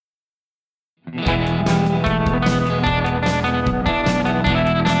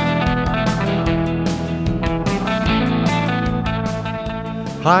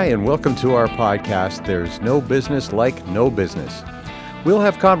Hi, and welcome to our podcast, There's No Business Like No Business. We'll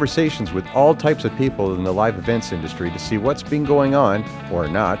have conversations with all types of people in the live events industry to see what's been going on, or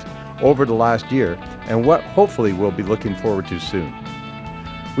not, over the last year, and what hopefully we'll be looking forward to soon.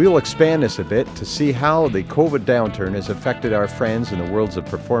 We will expand this a bit to see how the COVID downturn has affected our friends in the worlds of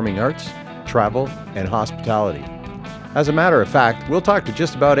performing arts, travel, and hospitality. As a matter of fact, we'll talk to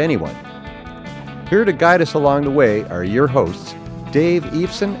just about anyone. Here to guide us along the way are your hosts, Dave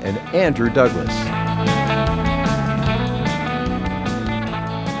Eveson and Andrew Douglas.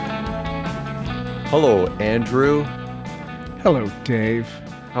 Hello, Andrew. Hello, Dave.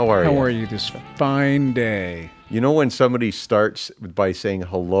 How are you? How are you this fine day? You know when somebody starts by saying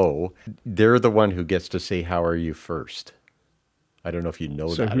hello, they're the one who gets to say, how are you first? I don't know if you know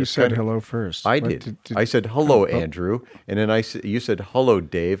So that. who said hello first? I What did. I said, hello, Oh. Andrew. And then you said, hello,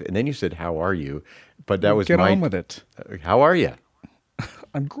 Dave. And then you said, how are you? But that was Get on with it. How are you?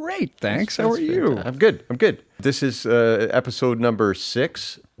 I'm great, thanks. How are you? I'm good. This is episode number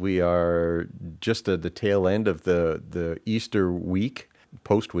 6. We are just at the tail end of the Easter week,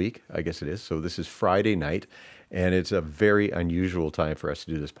 post-week, I guess it is. So this is Friday night, and it's a very unusual time for us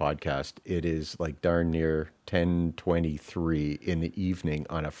to do this podcast. It is like darn near 10:23 in the evening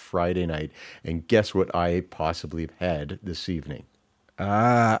on a Friday night, and guess what I possibly have had this evening?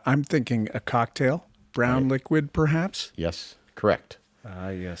 I'm thinking a cocktail, brown liquid, perhaps. Yes, correct.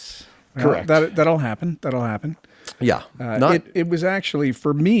 Yes. Correct. That'll happen. Yeah. It was actually,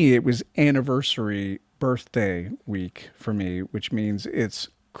 for me, it was anniversary birthday week for me, which means it's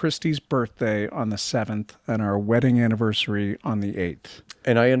Christy's birthday on the 7th and our wedding anniversary on the 8th.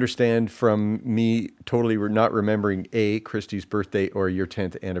 And I understand from me totally not remembering Christy's birthday or your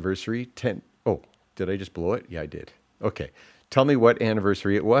 10th anniversary. Oh, did I just blow it? Yeah, I did. Okay. Tell me what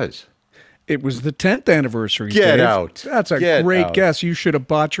anniversary it was. It was the 10th anniversary, Get Dave. out. That's a Get great out. guess. You should have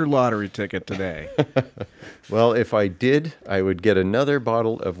bought your lottery ticket today. Well, if I did, I would get another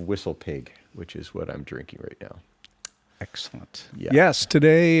bottle of Whistle Pig, which is what I'm drinking right now. Excellent. Yeah. Yes,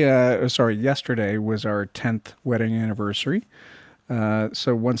 yesterday was our 10th wedding anniversary.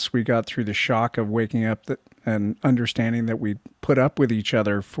 So once we got through the shock of waking up and understanding that we'd put up with each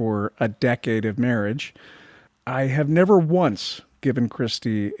other for a decade of marriage, I have never once given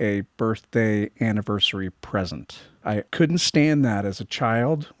Christy a birthday anniversary present. I couldn't stand that as a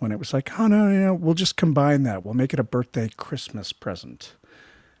child when it was like, oh, no, we'll just combine that. We'll make it a birthday Christmas present.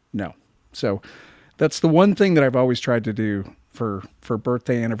 No. So that's the one thing that I've always tried to do for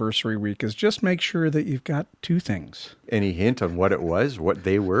birthday anniversary week is just make sure that you've got two things. Any hint on what it was, what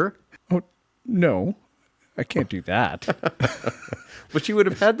they were? Oh, no, I can't do that. But you would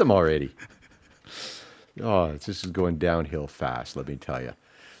have had them already. Oh, this is going downhill fast, let me tell you.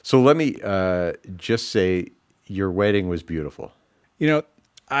 So let me just say your wedding was beautiful. You know,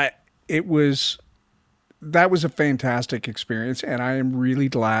 that was a fantastic experience, and I am really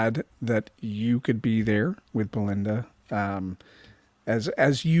glad that you could be there with Belinda.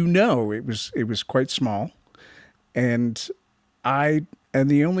 As you know, it was quite small, and I am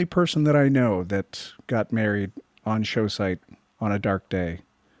the only person that I know that got married on show site on a dark day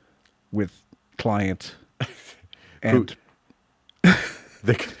with client. And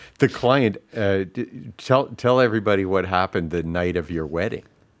the client, tell everybody what happened the night of your wedding.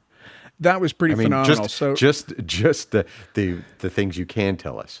 that was pretty phenomenal. Just the things you can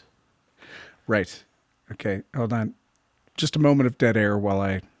tell us. Right. Okay. Hold on. Just a moment of dead air while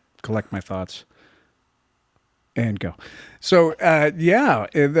I collect my thoughts. And go. So,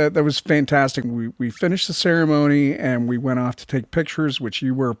 that was fantastic. We finished the ceremony and we went off to take pictures, which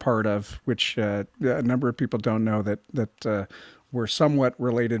you were a part of, which a number of people don't know that we're somewhat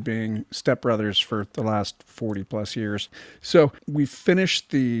related, being stepbrothers for the last 40 plus years. So we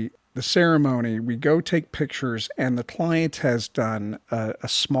finished the ceremony, we go take pictures, and the client has done a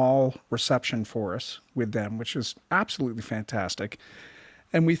small reception for us with them, which is absolutely fantastic.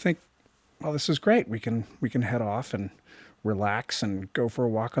 And we think, well, this is great. We can head off and relax and go for a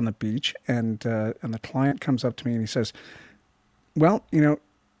walk on the beach. And the client comes up to me and he says, well,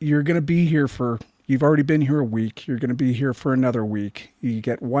 you're going to be here you've already been here a week. You're going to be here for another week. You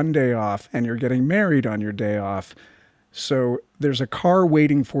get one day off and you're getting married on your day off. So there's a car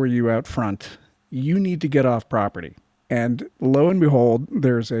waiting for you out front. You need to get off property. And lo and behold,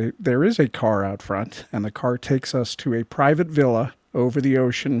 there is a car out front, and the car takes us to a private villa over the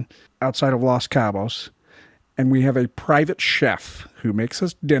ocean outside of Los Cabos. And we have a private chef who makes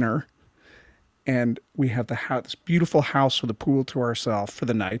us dinner. And we have this beautiful house with a pool to ourselves for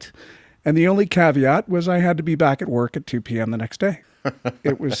the night. And the only caveat was I had to be back at work at 2 p.m. the next day.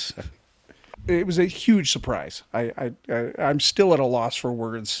 It was a huge surprise. I'm still at a loss for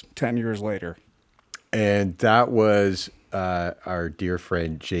words 10 years later. And that was our dear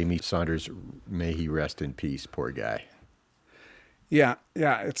friend Jamie Saunders. May he rest in peace. Poor guy. Yeah.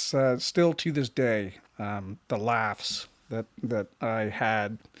 It's still to this day the laughs that I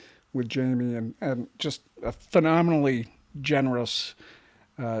had with Jamie, and just a phenomenally generous,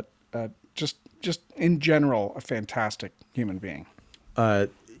 just in general, a fantastic human being.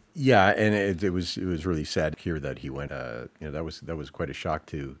 Yeah, and it was really sad to hear that he went. That was quite a shock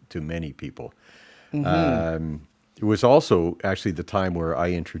to many people. Mm-hmm. It was also actually the time where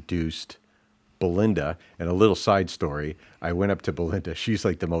I introduced Belinda. And a little side story: I went up to Belinda. She's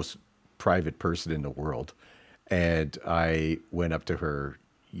like the most private person in the world, and I went up to her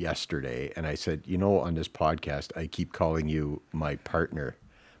yesterday and I said, on this podcast, I keep calling you my partner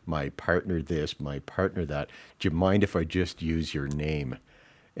this, my partner that. Do you mind if I just use your name?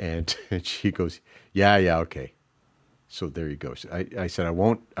 And she goes, yeah, okay. So there you go. So I said, I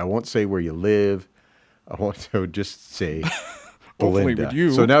won't say where you live. I would just say Belinda. With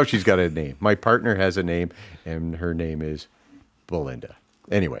you. So now she's got a name. My partner has a name, and her name is Belinda.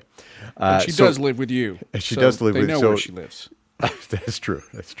 Anyway. But she does live with you. She does live with you. They know where she lives. That's true.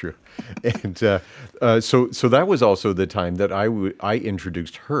 And so that was also the time that I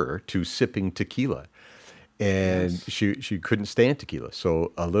introduced her to sipping tequila. And yes. she couldn't stand tequila.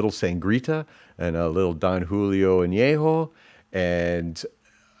 So a little Sangrita and a little Don Julio Añejo. And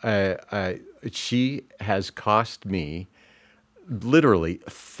she has cost me literally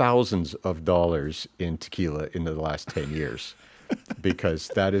thousands of dollars in tequila in the last 10 years. Because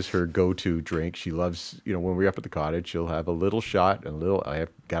that is her go-to drink. She loves, when we're up at the cottage, she'll have a little shot and I have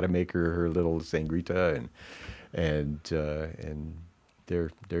got to make her little Sangrita and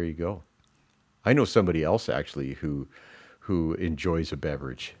there you go. I know somebody else actually who enjoys a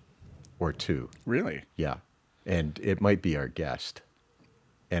beverage or two. Really? Yeah. And it might be our guest.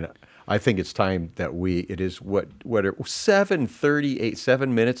 And I think it's time that it is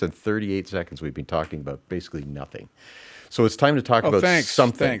 7 minutes and 38 seconds we've been talking about basically nothing. So it's time to talk about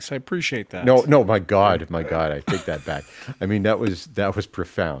something. Thanks. I appreciate that. No, my God, I take that back. I mean, that was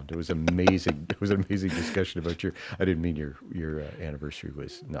profound. It was amazing. It was an amazing discussion about I didn't mean your anniversary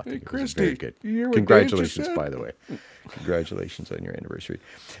was nothing. Hey, it Christy, was very good. you hear what Congratulations, Dave just said? by the way. Congratulations on your anniversary.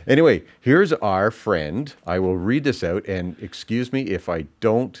 Anyway, here's our friend. I will read this out, and excuse me if I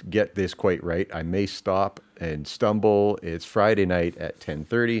don't get this quite right. I may stop and stumble. It's Friday night at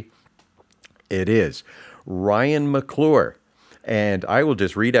 10:30. It is Ryan McClure. And I will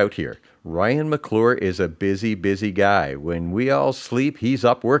just read out here. Ryan McClure is a busy, busy guy. When we all sleep, he's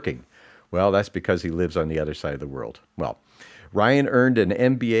up working. Well, that's because he lives on the other side of the world. Well, Ryan earned an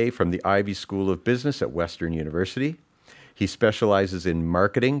MBA from the Ivy School of Business at Western University. He specializes in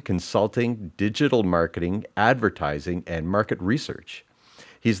marketing, consulting, digital marketing, advertising, and market research.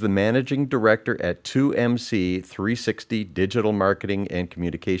 He's the managing director at 2MC 360 Digital Marketing and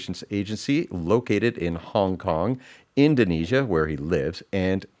Communications Agency, located in Hong Kong, Indonesia, where he lives,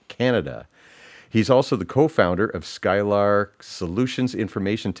 and Canada. He's also the co-founder of Skylark Solutions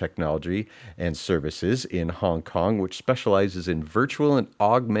Information Technology and Services in Hong Kong, which specializes in virtual and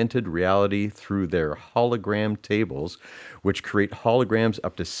augmented reality through their hologram tables, which create holograms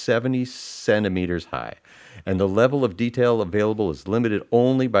up to 70 centimeters high. And the level of detail available is limited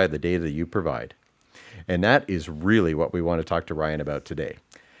only by the data you provide. And that is really what we want to talk to Ryan about today.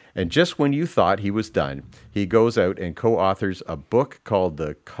 And just when you thought he was done, he goes out and co-authors a book called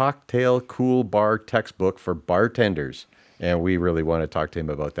the Cocktail Cool Bar Textbook for Bartenders. And we really want to talk to him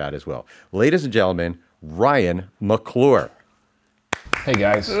about that as well. Ladies and gentlemen, Ryan McClure. Hey,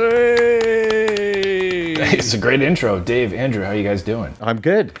 guys. Hey! It's a great intro. Dave, Andrew, how are you guys doing? I'm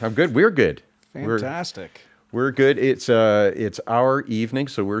good. We're good. Fantastic. We're good. It's our evening,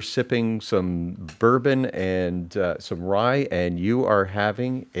 so we're sipping some bourbon and some rye, and you are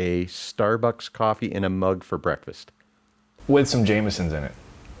having a Starbucks coffee in a mug for breakfast. With some Jamesons in it.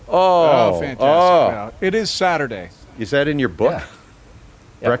 Oh, fantastic. Wow. It is Saturday. Is that in your book?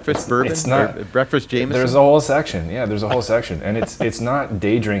 Yeah. Breakfast bourbon? It's not. Breakfast Jameson? There's a whole section. Yeah, there's a whole section. And it's not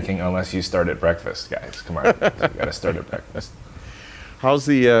day drinking unless you start at breakfast, guys. Come on. You got to start at breakfast. How's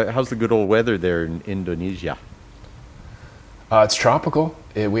the good old weather there in Indonesia? It's tropical.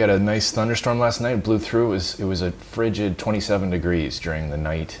 We had a nice thunderstorm last night. It blew through. It was a frigid 27 degrees during the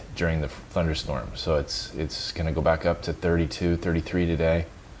night during the thunderstorm. So it's going to go back up to 32, 33 today.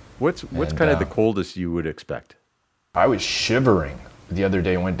 What's kind of the coldest you would expect? I was shivering. The other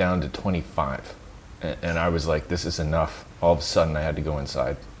day went down to 25. And I was like, this is enough. All of a sudden I had to go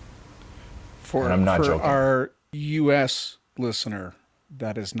inside. And I'm not for joking. our U.S. listener,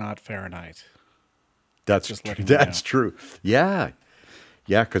 that is not Fahrenheit. That's Just letting you that's know. true. Yeah.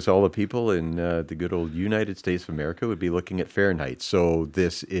 Yeah, because all the people in the good old United States of America would be looking at Fahrenheit. So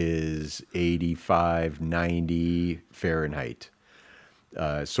this is 85, 90 Fahrenheit.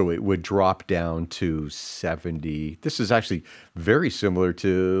 So it would drop down to 70. This is actually very similar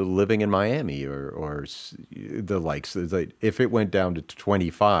to living in Miami or the likes. It's like if it went down to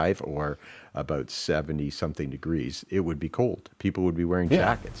 25 or about 70 something degrees, it would be cold. People would be wearing Yeah.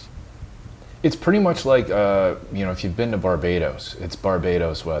 jackets. It's pretty much like, if you've been to Barbados, it's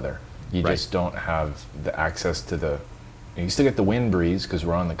Barbados weather. You Right. just don't have the access to you still get the wind breeze because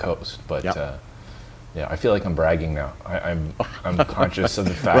we're on the coast, but Yeah. yeah, I feel like I'm bragging now. I'm conscious of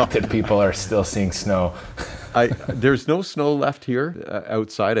the fact that people are still seeing snow. There's no snow left here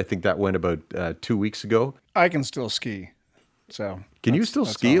outside. I think that went about 2 weeks ago. I can still ski. So Can you that's- still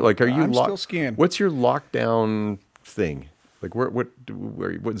that's ski? all. Like, are you I'm still skiing. What's your lockdown thing? Like,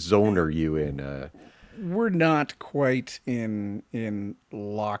 what zone are you in? We're not quite in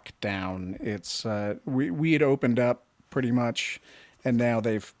lockdown. It's we had opened up pretty much, and now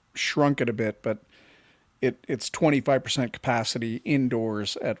they've shrunk it a bit, but it's 25% capacity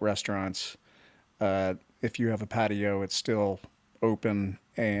indoors at restaurants. If you have a patio, it's still open,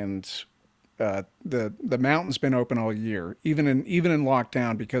 and the mountain's been open all year, even in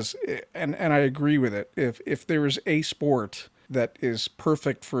lockdown, because and I agree with it. If there is a sport that is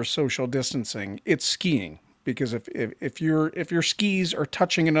perfect for social distancing, it's skiing. Because if your skis are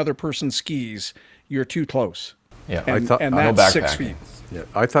touching another person's skis, you're too close. Yeah, And, and no that's 6 backpacking. feet. Yeah,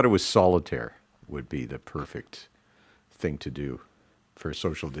 I thought it was solitaire would be the perfect thing to do for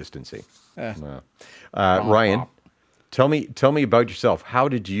social distancing. Wow. Ryan, tell me about yourself. How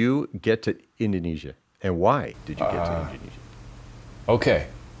did you get to Indonesia, and why did you get to Indonesia? Okay,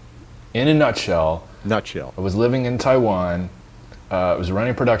 in a nutshell, Nutshell. I was living in Taiwan. I was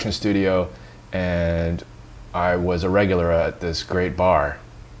running a production studio, and I was a regular at this great bar.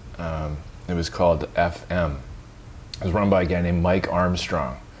 It was called FM. It was run by a guy named Mike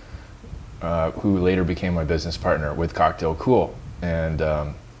Armstrong, who later became my business partner with Cocktail Cool. And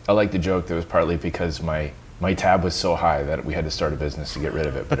I like to joke that it was partly because my tab was so high that we had to start a business to get rid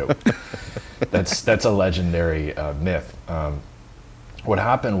of it. But that's a legendary myth. What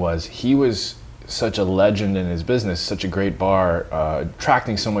happened was he was such a legend in his business, such a great bar,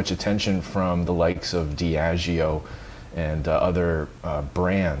 attracting so much attention from the likes of Diageo and other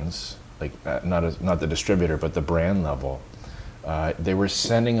brands, like not the distributor, but the brand level. They were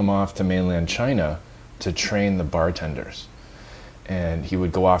sending him off to mainland China to train the bartenders. And he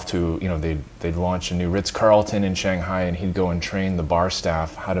would go off to, they'd launch a new Ritz-Carlton in Shanghai, and he'd go and train the bar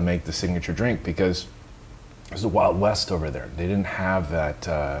staff how to make the signature drink, because it was the Wild West over there. They didn't have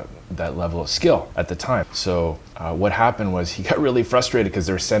that level of skill at the time. So what happened was he got really frustrated because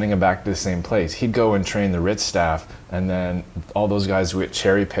they were sending him back to the same place. He'd go and train the Ritz staff, and then all those guys would get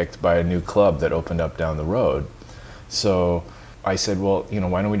cherry-picked by a new club that opened up down the road. So I said, well,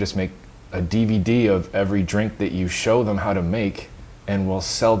 why don't we just make a DVD of every drink that you show them how to make, and we'll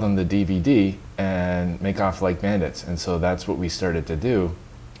sell them the DVD and make off like bandits. And so that's what we started to do.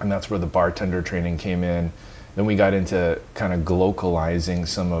 And that's where the bartender training came in. Then we got into kind of glocalizing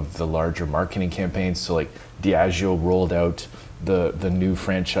some of the larger marketing campaigns. So like Diageo rolled out the new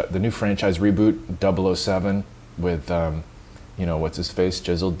franchise reboot 007 with what's his face,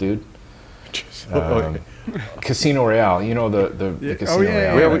 Jizzled Dude. Casino Royale, the Casino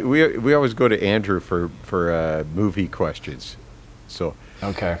Royale. Yeah, we always go to Andrew for movie questions. So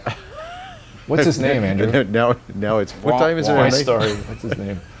Okay. What's his name, Andrew? now it's what time is it? My at night? story. What's his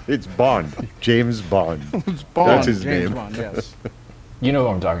name? It's Bond, James Bond. It's Bond, That's his James name. Bond, yes. You know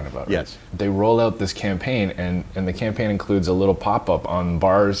who I'm talking about, right? Yes. They roll out this campaign, and the campaign includes a little pop-up on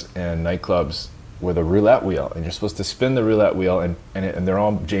bars and nightclubs with a roulette wheel, and you're supposed to spin the roulette wheel, and they're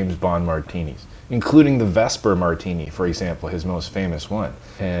all James Bond martinis, including the Vesper Martini, for example, his most famous one.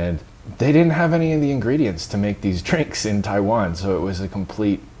 And they didn't have any of the ingredients to make these drinks in Taiwan, so it was a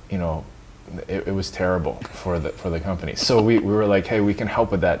complete, it was terrible for the company. So we were like, hey, we can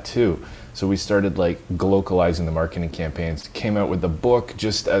help with that too. So we started like glocalizing the marketing campaigns, came out with the book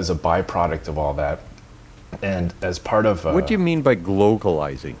just as a byproduct of all that. And as part of... What do you mean by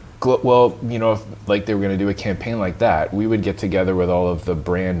glocalizing? Well, if like they were going to do a campaign like that, we would get together with all of the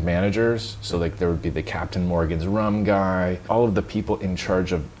brand managers. So like there would be the Captain Morgan's rum guy, all of the people in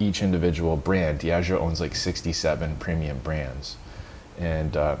charge of each individual brand. Diageo owns like 67 premium brands.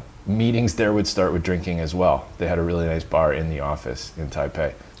 And meetings there would start with drinking as well. They had a really nice bar in the office in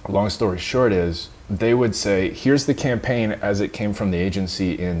Taipei. long story short is they would say, here's the campaign as it came from the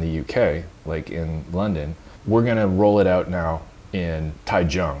agency in the UK, like in London. We're going to roll it out now in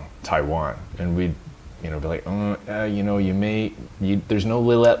Taichung, Taiwan. And we'd, be like, there's no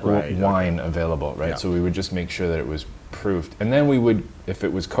Lillet wine available, right? Yeah. So we would just make sure that it was proofed. And then we would, if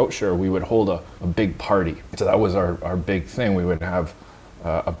it was kosher, we would hold a big party. So that was our big thing. We would have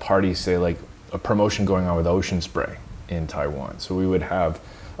a party, say like a promotion going on with Ocean Spray in Taiwan. So we would have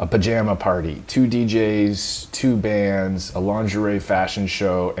a pajama party, 2 DJs, 2 bands, a lingerie fashion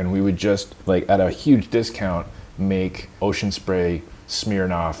show, and we would just, like, at a huge discount, make Ocean Spray,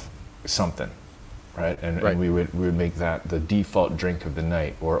 Smirnoff, something, right? And we would make that the default drink of the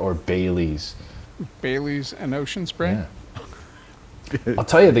night, or Bailey's. Bailey's and Ocean Spray? Yeah. I'll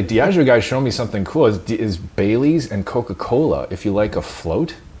tell you, the Diageo guy showed me something cool. Is Bailey's and Coca-Cola, if you like a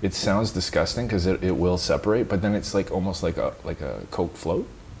float, it sounds disgusting because it will separate, but then it's like almost like a Coke float.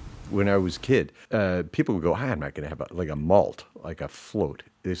 When I was a kid, people would go, I'm not going to have a malt, like a float.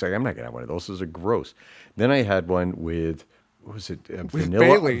 It's like, I'm not going to have one of those. Those are gross. Then I had one with, what was it?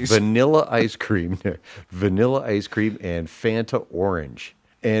 Vanilla ice cream. Vanilla ice cream and Fanta orange.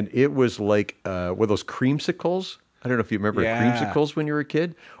 And it was like, were those creamsicles? I don't know if you remember creamsicles when you were a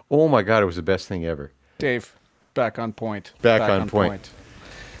kid. Oh my God, it was the best thing ever. Dave, back on point. Back on point.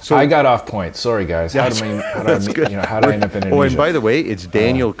 So I got off point. Sorry, guys. How did I end up in Indonesia? Oh, and by the way, it's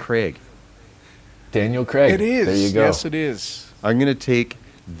Daniel Craig. Daniel Craig. It is. There you go. Yes, it is. I'm going to take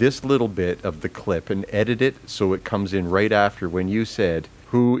this little bit of the clip and edit it so it comes in right after when you said,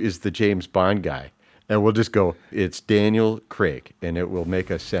 who is the James Bond guy? And we'll just go, it's Daniel Craig. And it will make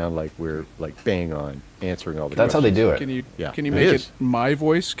us sound like we're like bang on answering all the That's questions. how they do it. Can you make it my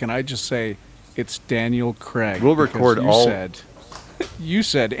voice? Can I just say, it's Daniel Craig? We'll record all... You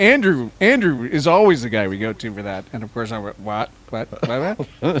said Andrew is always the guy we go to for that, and of course I went what? It's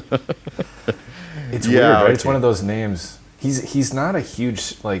weird, right? Okay. It's one of those names. He's not a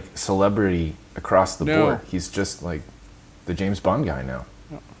huge like celebrity across the board. He's just like the James Bond guy now.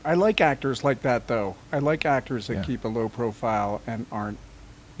 I like actors like that though. I like actors that keep a low profile and aren't.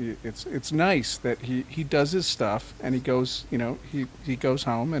 It's nice that he does his stuff and he goes he goes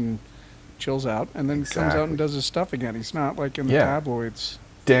home and chills out and then comes out and does his stuff again. He's not like in the tabloids.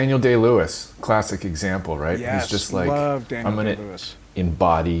 Daniel Day-Lewis, classic example, right? Yes, he's just like, love Daniel I'm going Day-Lewis. to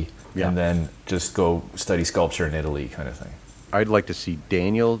embody and then just go study sculpture in Italy kind of thing. I'd like to see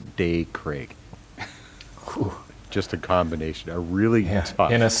Daniel Day Craig. Just a combination, a really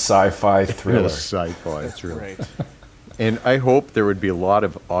tough. In a sci-fi thriller. In a sci-fi thriller. Right. And I hope there would be a lot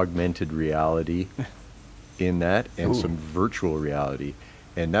of augmented reality in that and some virtual reality.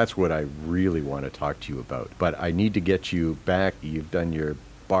 And that's what I really want to talk to you about. But I need to get you back. You've done your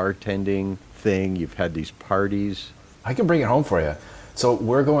bartending thing. You've had these parties. I can bring it home for you. So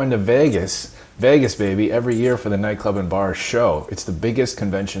we're going to Vegas. Vegas, baby, every year for the Nightclub and Bar show. It's the biggest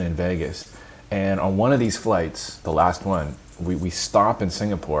convention in Vegas. And on one of these flights, the last one, we stop in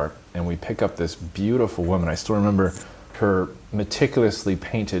Singapore and we pick up this beautiful woman. I still remember her meticulously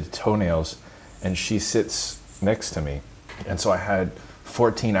painted toenails, and she sits next to me. And so I had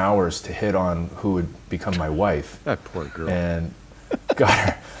 14 hours to hit on who would become my wife. That poor girl. And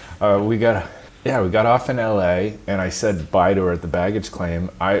got her. We got off in LA, and I said bye to her at the baggage claim.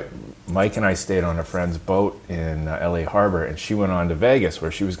 Mike and I stayed on a friend's boat in LA Harbor, and she went on to Vegas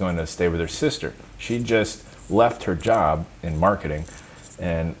where she was going to stay with her sister. She just left her job in marketing,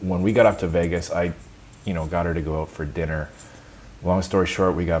 and when we got up to Vegas, I got her to go out for dinner. Long story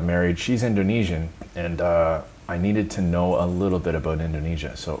short, we got married. She's Indonesian, and I needed to know a little bit about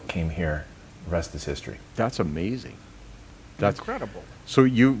Indonesia, so came here. The rest is history. That's amazing. That's incredible. So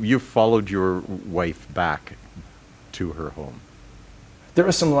you followed your wife back to her home. There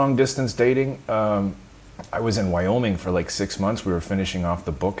was some long distance dating. I was in Wyoming for like 6 months. We were finishing off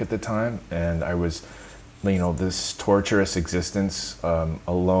the book at the time, and I was, this torturous existence,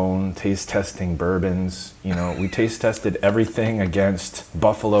 alone, taste testing bourbons. We taste tested everything against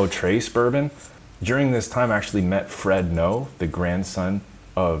Buffalo Trace bourbon. During this time, I actually met Fred Noe, the grandson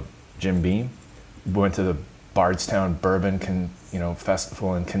of Jim Beam. We went to the Bardstown Bourbon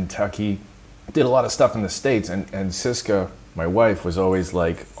Festival in Kentucky. Did a lot of stuff in the States, and Siska, my wife, was always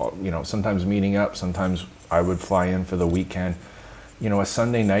like, sometimes meeting up, sometimes I would fly in for the weekend. A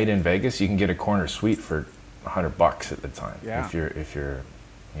Sunday night in Vegas, you can get a corner suite for $100 at the time if you're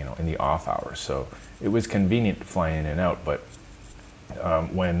in the off hours. So it was convenient to fly in and out. But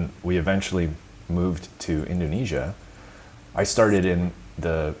when we eventually moved to Indonesia, I started in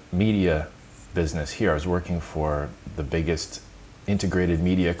the media business here. I was working for the biggest integrated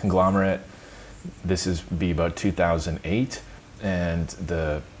media conglomerate. This is about 2008, and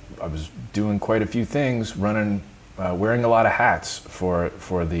the was doing quite a few things, wearing a lot of hats for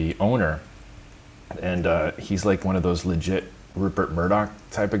the owner, and he's like one of those legit Rupert Murdoch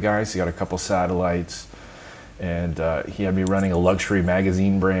type of guys. He got a couple satellites, and he had me running a luxury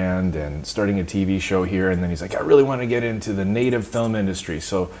magazine brand and starting a TV show here. And then he's like, I really want to get into the native film industry.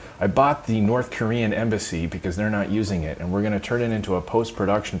 So I bought the North Korean embassy because they're not using it, and we're going to turn it into a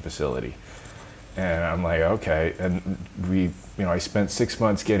post-production facility. And I'm like, okay. And I spent 6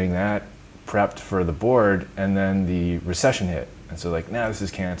 months getting that prepped for the board, and then the recession hit. And so like, this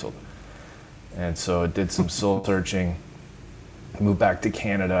is canceled. And so I did some soul searching, moved back to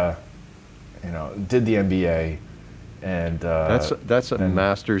Canada, did the MBA, and that's a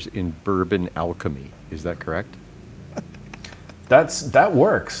master's in bourbon alchemy. Is that correct? That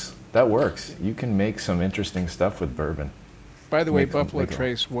works. That works. You can make some interesting stuff with bourbon. By the way, Buffalo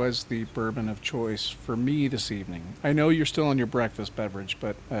Trace was the bourbon of choice for me this evening. I know you're still on your breakfast beverage,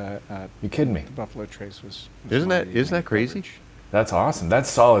 but you kidding me? The Buffalo Trace was isn't that crazy? Beverage. That's awesome. That's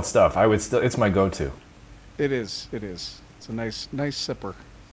solid stuff. It's my go-to. It is. It's a nice sipper.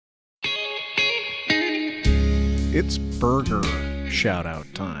 It's burger shout-out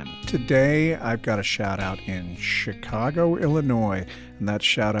time. Today, I've got a shout-out in Chicago, Illinois, and that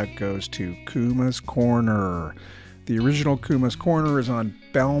shout-out goes to Kuma's Corner. The original Kuma's Corner is on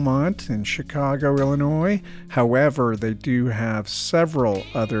Belmont in Chicago, Illinois. However, they do have several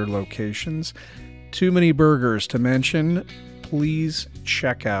other locations. Too many burgers to mention. Please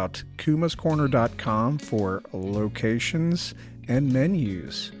check out kumascorner.com for locations and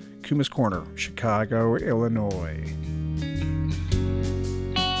menus. Kuma's Corner, Chicago, Illinois.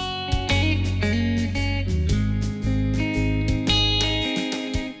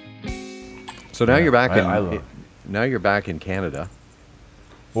 So now you're back now you're back in Canada.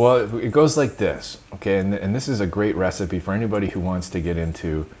 Well, it goes like this, okay? And this is a great recipe for anybody who wants to get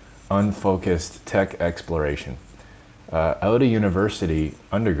into unfocused tech exploration. Out of university,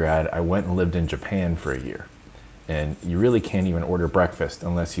 undergrad, I went and lived in Japan for a year. And you really can't even order breakfast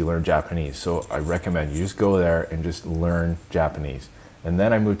unless you learn Japanese. So I recommend you just go there and just learn Japanese. And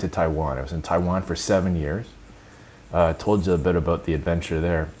then I moved to Taiwan. I was in Taiwan for 7 years. Told you a bit about the adventure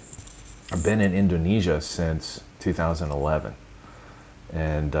there. I've been in Indonesia since 2011.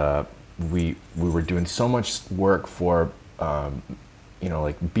 And we were doing so much work for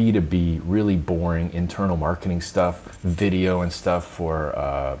like B2B, really boring internal marketing stuff, video and stuff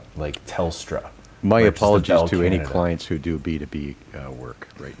for like Telstra. My apologies to any clients who do B2B work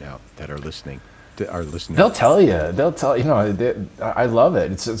right now that are listening. They'll tell you. I love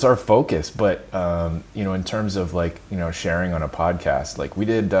it. It's our focus. But in terms of sharing on a podcast, like we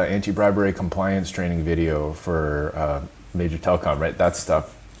did anti-bribery compliance training video for major telecom, right? That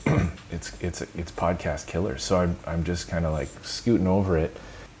stuff. It's podcast killer. So I'm just kind of like scooting over it.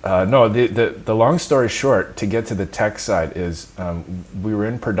 The long story short, to get to the tech side is we were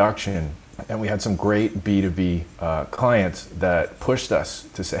in production. And we had some great B2B clients that pushed us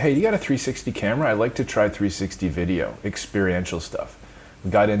to say, hey, you got a 360 camera? I'd like to try 360 video, experiential stuff. We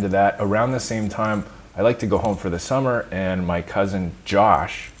got into that. Around the same time, I like to go home for the summer, and my cousin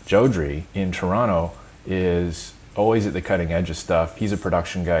Josh Jodry in Toronto is always at the cutting edge of stuff. He's a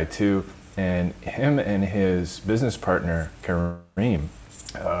production guy too. And him and his business partner, Kareem,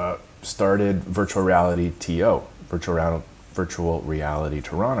 started Virtual Reality TO, Virtual Reality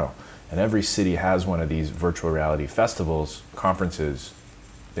Toronto. And every city has one of these virtual reality festivals, conferences.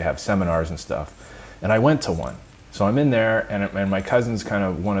 They have seminars and stuff. And I went to one. So I'm in there, and my cousin's kind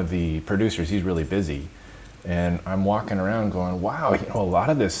of one of the producers. He's really busy. And I'm walking around going, wow, a lot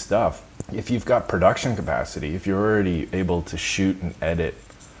of this stuff, if you've got production capacity, if you're already able to shoot and edit,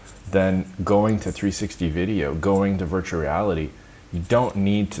 then going to 360 video, going to virtual reality, you don't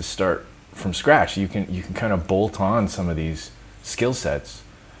need to start from scratch. You can kind of bolt on some of these skill sets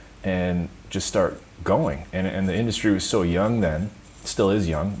and just start going. And the industry was so young then, still is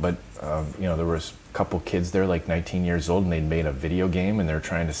young, but there was a couple kids there like 19 years old, and they'd made a video game and they're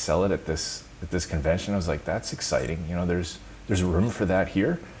trying to sell it at this convention. I was like, that's exciting. There's room for that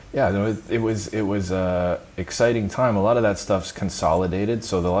here. Yeah, it was a exciting time. A lot of that stuff's consolidated,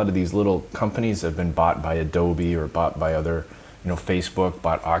 so a lot of these little companies have been bought by Adobe or bought by other, Facebook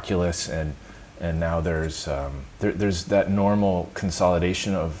bought Oculus, and now there's that normal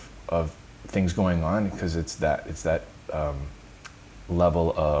consolidation of things going on because it's that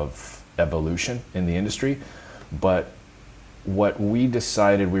level of evolution in the industry. But what we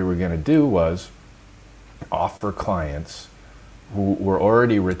decided we were going to do was offer clients who were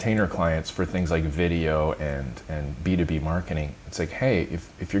already retainer clients for things like video and B2B marketing. It's like, hey,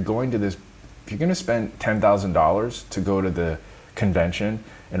 if you're going to this, if you're going to spend $10,000 to go to the convention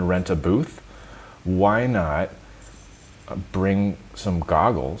and rent a booth, why not bring some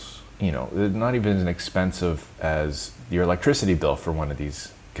goggles? You know, they're not even as expensive as your electricity bill for one of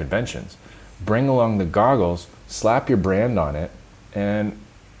these conventions. Bring along the goggles, slap your brand on it, and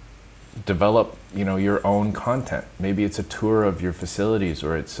develop, you know, your own content. Maybe it's a tour of your facilities,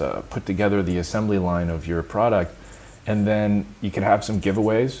 or it's put together the assembly line of your product, and then you can have some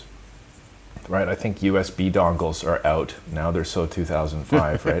giveaways, right? I think USB dongles are out now. They're so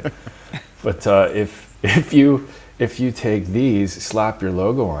 2005, right? But if you take these, slap your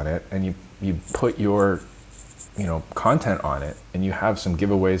logo on it, and you put your, you know, content on it, and you have some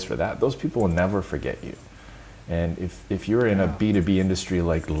giveaways for that, those people will never forget you. And if you're in a B2B industry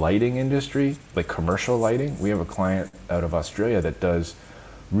like lighting industry, like commercial lighting, we have a client out of Australia that does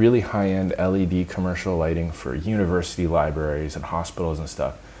really high-end LED commercial lighting for university libraries and hospitals and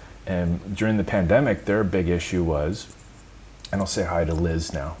stuff. And during the pandemic, their big issue was, and I'll say hi to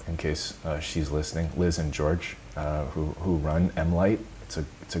Liz now in case she's listening, Liz and George, who run M-Light.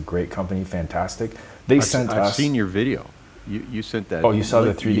 It's a great company, fantastic. I've seen your video. You sent that. Oh, you saw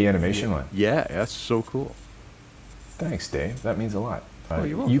the 3D animation one? Yeah, that's so cool. Thanks, Dave. That means a lot.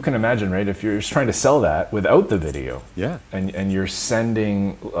 You're you can imagine, right, if you're just trying to sell that without the video, yeah, and you're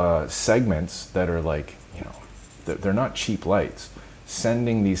sending segments that are like, you know, they're not cheap lights,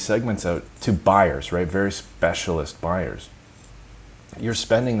 sending these segments out to buyers, right, very specialist buyers. You're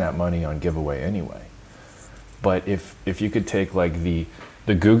spending that money on giveaway anyway. But if you could take like the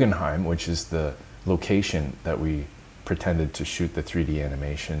Guggenheim, which is the location that we pretended to shoot the 3D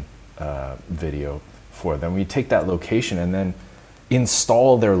animation video for them, we take that location and then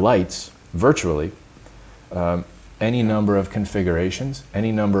install their lights virtually, any number of configurations,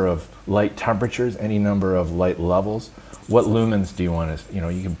 any number of light temperatures, any number of light levels. What lumens do you want to, you know,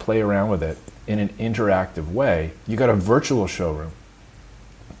 you can play around with it in an interactive way. You got a virtual showroom.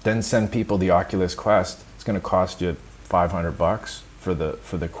 Then send people the Oculus Quest. It's going to cost you $500 for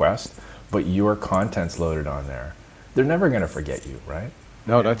the Quest, but your content's loaded on there. They're never going to forget you, right?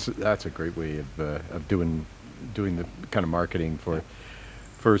 No, that's a great way of doing the kind of marketing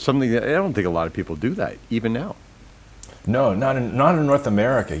for something that I don't think a lot of people do that even now. No, not in North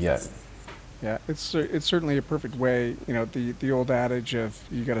America yet. Yeah, it's certainly a perfect way. You know, the old adage of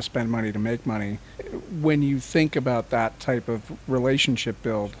you got to spend money to make money. When you think about that type of relationship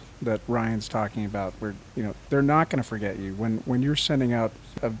build that Ryan's talking about, where, you know, they're not going to forget you when you're sending out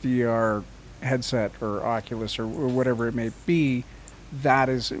a VR headset or Oculus or whatever it may be. That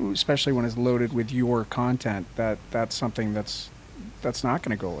is, especially when it's loaded with your content, that's something that's not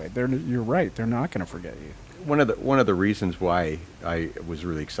going to go away. You're right. They're not going to forget you. One of the reasons why I was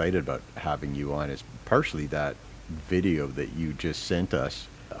really excited about having you on is partially that video that you just sent us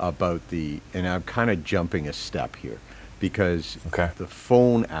about and I'm kind of jumping a step here because the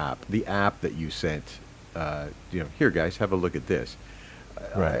phone app, the app that you sent, here guys, have a look at this.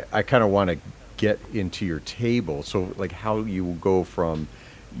 Right. I kind of want to get into your table, so like how you go from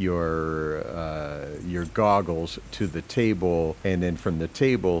your goggles to the table, and then from the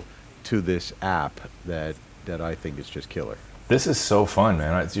table to this app that I think is just killer. This is so fun,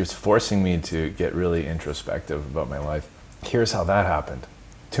 man. It's just forcing me to get really introspective about my life. Here's how that happened.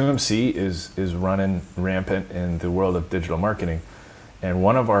 2MC is running rampant in the world of digital marketing, and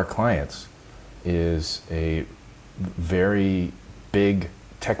one of our clients is a very big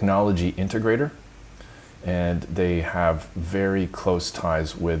technology integrator, and they have very close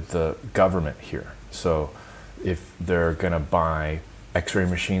ties with the government here. So if they're going to buy X-ray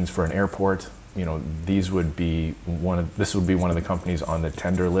machines for an airport, you know, this would be one of the companies on the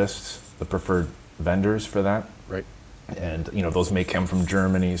tender lists, the preferred vendors for that. Right. And, you know, those may come from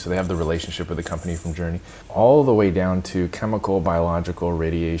Germany, so they have the relationship with the company from Germany, all the way down to chemical, biological,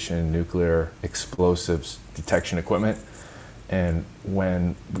 radiation, nuclear, explosives detection equipment. And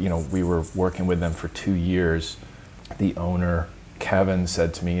when, you know, we were working with them for 2 years, the owner, Kevin,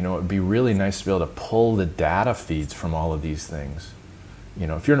 said to me, you know, it'd be really nice to be able to pull the data feeds from all of these things. You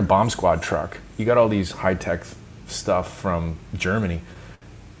know, if you're in a bomb squad truck, you got all these high-tech stuff from Germany,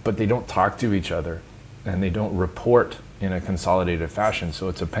 but they don't talk to each other and they don't report in a consolidated fashion, so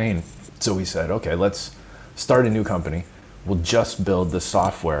it's a pain. So we said, okay, let's start a new company. We'll just build the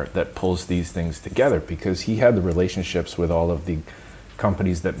software that pulls these things together, because he had the relationships with all of the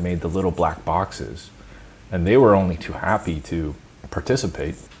companies that made the little black boxes, and they were only too happy to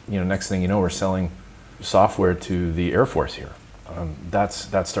participate. You know, next thing you know, we're selling software to the Air Force here. That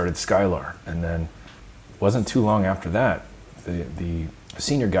started Skylar, and then it wasn't too long after that, the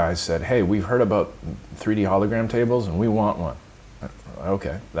senior guys said, hey, we've heard about 3D hologram tables and we want one.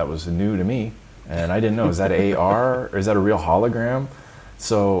 Okay, that was new to me. And I didn't know, is that AR or is that a real hologram?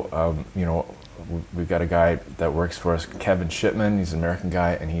 So, we've got a guy that works for us, Kevin Shipman. He's an American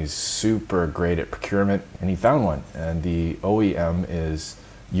guy, and he's super great at procurement. And he found one. And the OEM is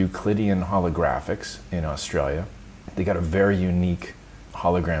Euclidean Holographics in Australia. They got a very unique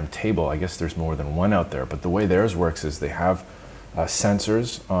hologram table. I guess there's more than one out there. But the way theirs works is they have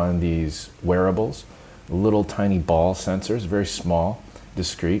sensors on these wearables, little tiny ball sensors, very small,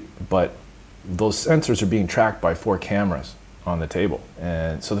 discreet. But those sensors are being tracked by 4 cameras on the table.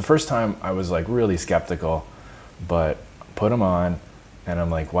 And so the first time I was like really skeptical, but put them on and I'm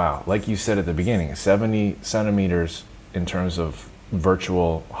like, wow, like you said at the beginning, 70 centimeters in terms of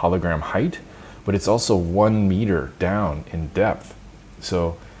virtual hologram height, but it's also 1 meter down in depth.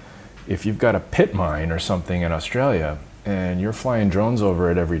 So if you've got a pit mine or something in Australia and you're flying drones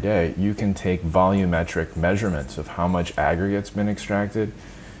over it every day, you can take volumetric measurements of how much aggregate's been extracted.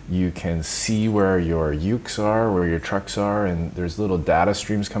 You can see where your ukes are, where your trucks are, and there's little data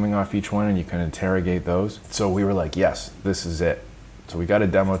streams coming off each one, and you can interrogate those. So we were like, yes, this is it. So we got a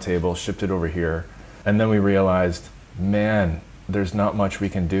demo table, shipped it over here, and then we realized, man, there's not much we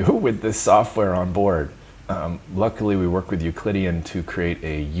can do with this software on board. Luckily, we work with Euclidean to create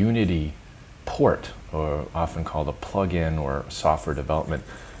a Unity port, or often called a plugin or software development.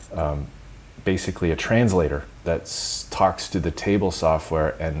 Basically a translator that talks to the table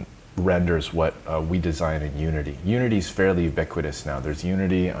software and renders what we design in Unity. Unity's fairly ubiquitous now. There's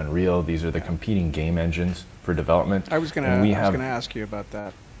Unity, Unreal. These are the competing game engines for development. I was going to ask you about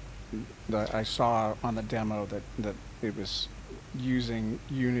that. I saw on the demo that it was using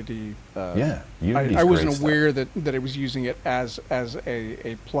Unity. Unity's I wasn't great aware stuff. that it was using it as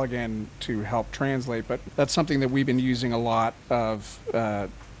a plugin to help translate, but that's something that we've been using a lot of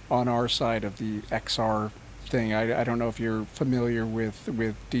on our side of the XR thing. I don't know if you're familiar with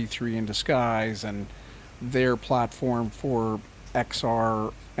D3 in Disguise and their platform for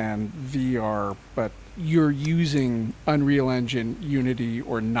XR and VR, but you're using Unreal Engine, Unity,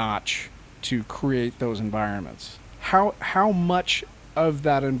 or Notch to create those environments. How much of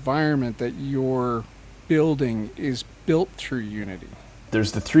that environment that you're building is built through Unity?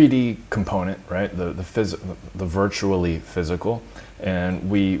 There's the 3D component, right? The virtually physical, and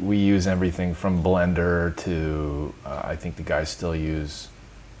we use everything from Blender to I think the guys still use.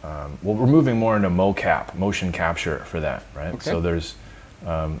 We're moving more into mocap, motion capture for that, right? Okay. So there's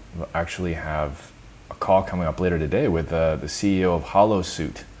actually have a call coming up later today with the CEO of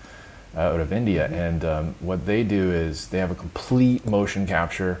HoloSuit out of India, and what they do is they have a complete motion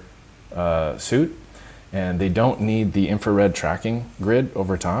capture suit. And they don't need the infrared tracking grid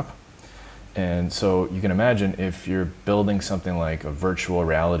over top. And so you can imagine if you're building something like a virtual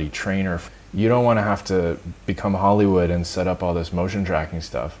reality trainer, you don't want to have to become Hollywood and set up all this motion tracking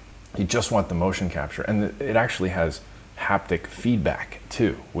stuff. You just want the motion capture. And it actually has haptic feedback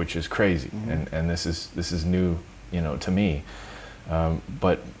too, which is crazy. Mm-hmm. And this is new, to me.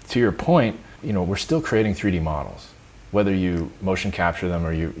 But to your point, we're still creating 3D models, whether you motion capture them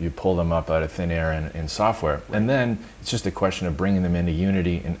or you pull them up out of thin air in software. Right. And then it's just a question of bringing them into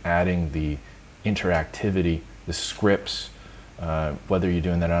Unity and adding the interactivity, the scripts, whether you're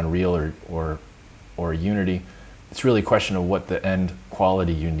doing that on Unreal or Unity. It's really a question of what the end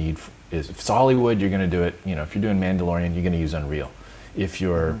quality you need is. If it's Hollywood, you're going to do it. If you're doing Mandalorian, you're going to use Unreal. If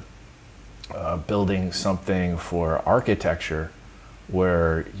you're building something for architecture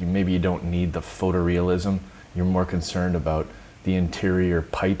where maybe you don't need the photorealism, you're more concerned about the interior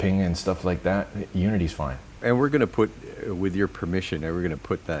piping and stuff like that, Unity's fine. And we're going to put, with your permission, we're going to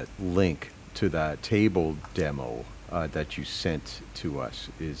put that link to that table demo that you sent to us.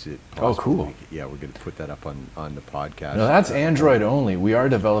 Is it possible? Oh, cool. Yeah, we're going to put that up on the podcast. No, that's Android only. We are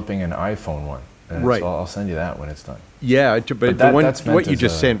developing an iPhone one. Right. So I'll send you that when it's done. Yeah, but what you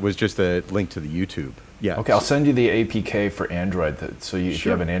just sent was just a link to the YouTube. Yeah. Okay, I'll send you the APK for Android, so if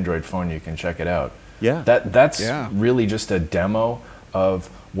you have an Android phone, you can check it out. Yeah. That's really just a demo of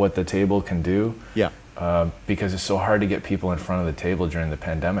what the table can do. Yeah. Because it's so hard to get people in front of the table during the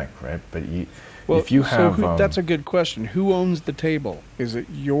pandemic, right? But if you have, that's a good question. Who owns the table? Is it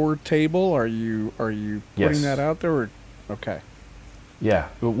your table? Are you putting that out there? Okay. Yeah,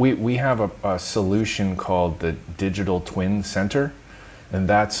 we have a solution called the Digital Twin Center, and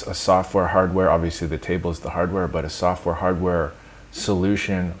that's a software hardware. Obviously, the table is the hardware, but a software hardware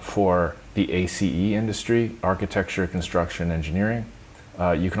solution for the ACE industry, architecture, construction, engineering.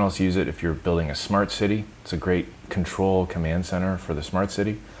 You can also use it if you're building a smart city. It's a great control command center for the smart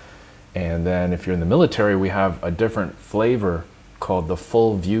city. And then if you're in the military, we have a different flavor called the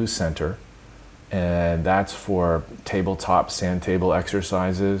Full View Center. And that's for tabletop sand table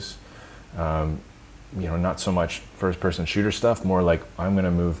exercises. Not so much first-person shooter stuff, more like I'm going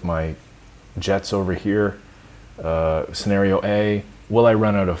to move my jets over here, scenario A, will I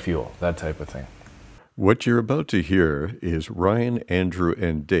run out of fuel, that type of thing. What you're about to hear is Ryan, Andrew,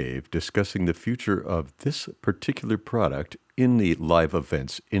 and Dave discussing the future of this particular product in the live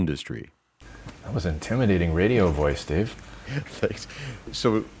events industry. That was intimidating radio voice, Dave. Thanks.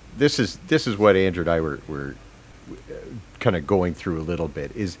 So this is what Andrew and I were kind of going through a little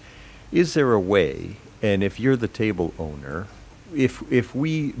bit. Is there a way, and if you're the table owner, if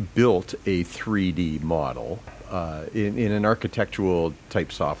we built a 3D model in an architectural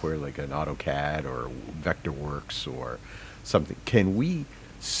type software like an AutoCAD or Vectorworks or something, can we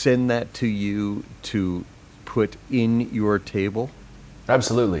send that to you to put in your table?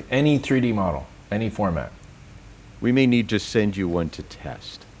 Absolutely. Any 3D model, any format. We may need to send you one to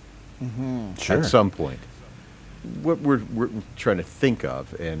test Sure. at some point. What we're trying to think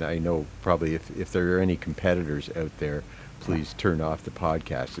of, and I know probably if there are any competitors out there, please turn off the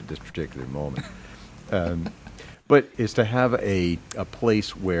podcast at this particular moment. But is to have a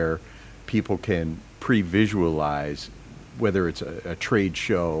place where people can pre-visualize whether it's a trade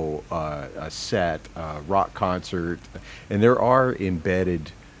show, a set, a rock concert, and there are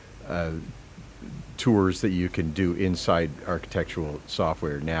embedded tours that you can do inside architectural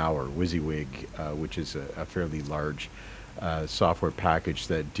software now, or WYSIWYG, which is a fairly large software package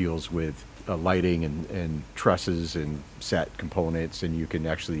that deals with lighting and trusses and set components, and you can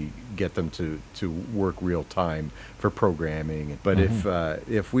actually get them to work real time for programming. But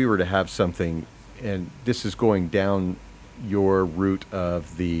if we were to have something, and this is going down your route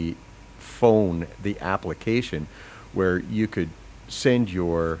of the phone, the application, where you could send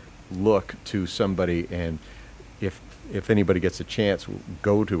your look to somebody, and if anybody gets a chance,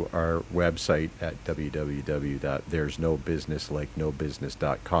 go to our website at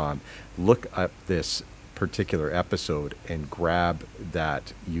www.there'snobusinesslikeNoBusiness.com, look up this particular episode and grab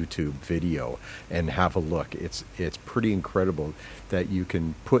that YouTube video and have a look. It's pretty incredible that you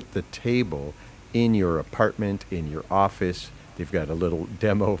can put the table in your apartment, in your office. They've got a little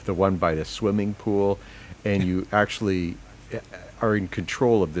demo of the one by the swimming pool, and you actually are in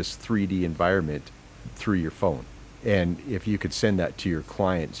control of this 3D environment through your phone. And if you could send that to your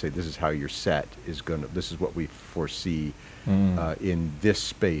client and say, this is how your set is going to, this is what we foresee in this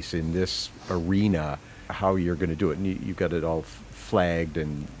space, in this arena, how you're going to do it. And you've got it all flagged,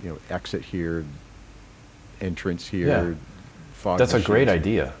 and exit here, entrance here. Yeah. Fog That's machines. a great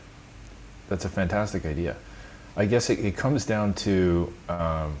idea. That's a fantastic idea. I guess it comes down to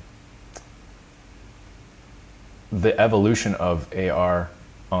the evolution of AR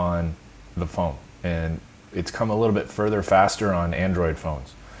on the phone, and it's come a little bit further faster on Android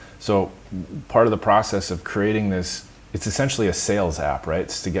phones. So part of the process of creating this, it's essentially a sales app, right?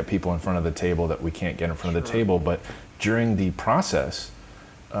 It's to get people in front of the table that we can't get in front of the table. But during the process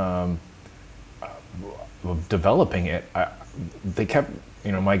of developing it, they kept,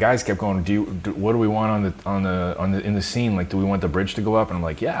 my guys kept going, what do we want in the scene? Like, do we want the bridge to go up? And I'm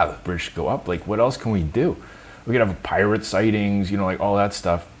like, yeah, the bridge should go up. Like, what else can we do? We could have pirate sightings, like all that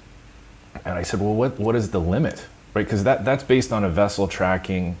stuff. And I said, well, what is the limit, right? Because that's based on a vessel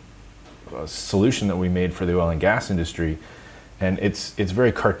tracking solution that we made for the oil and gas industry, and it's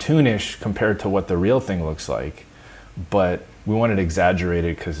very cartoonish compared to what the real thing looks like. But we wanted to exaggerate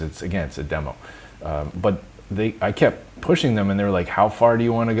it because it's a demo. But I kept pushing them, and they were like, how far do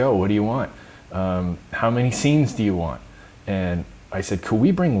you want to go? What do you want? How many scenes do you want? And I said, could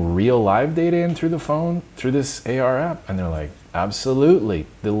we bring real live data in through the phone, through this AR app? And they're like, absolutely.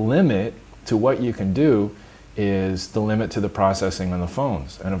 The limit to what you can do is the limit to the processing on the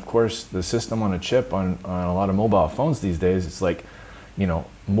phones. And of course, the system on a chip on a lot of mobile phones these days, it's like,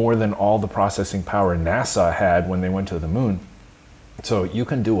 more than all the processing power NASA had when they went to the moon. So you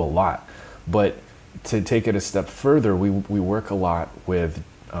can do a lot. But to take it a step further, we work a lot with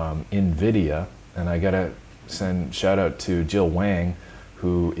NVIDIA, and I gotta send shout out to Jill Wang,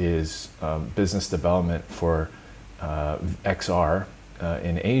 who is business development for XR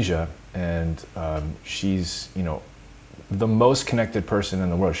in Asia, and she's the most connected person in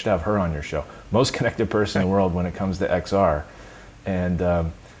the world. You should have her on your show. Most connected person in the world when it comes to XR, and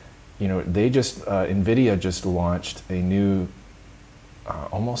they just NVIDIA just launched a new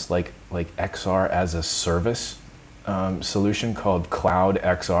almost like XR as a service solution called Cloud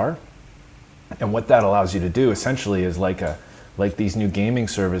XR. And what that allows you to do essentially is like these new gaming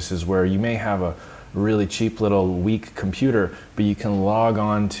services where you may have a really cheap little weak computer, but you can log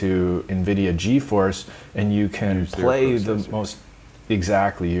on to NVIDIA GeForce and you can play the most.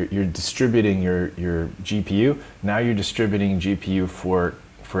 Exactly. You're distributing your GPU. Now you're distributing GPU for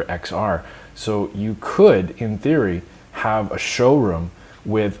for XR. So you could, in theory, have a showroom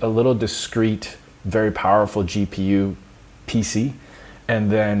with a little discrete, very powerful GPU PC, and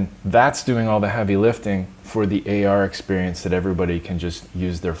then that's doing all the heavy lifting for the AR experience that everybody can just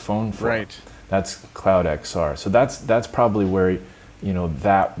use their phone for. Right. That's Cloud XR. So that's probably where, you know,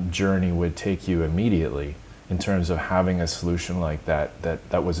 that journey would take you immediately in terms of having a solution like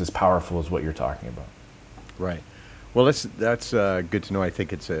that was as powerful as what you're talking about. Right. Well, that's good to know. I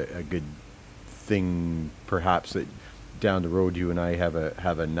think it's a good thing, perhaps, that down the road you and I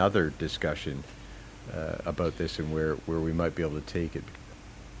have another discussion about this and where we might be able to take it.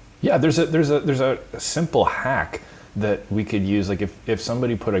 Yeah, there's a simple hack that we could use. Like if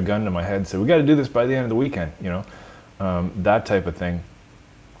somebody put a gun to my head and said, we got to do this by the end of the weekend, you know, that type of thing.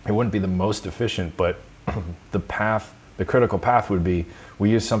 It wouldn't be the most efficient, but the critical path would be,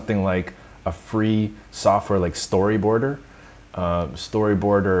 we use something like a free software like Storyboarder.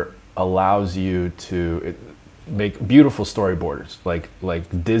 Storyboarder allows you to make beautiful storyboards,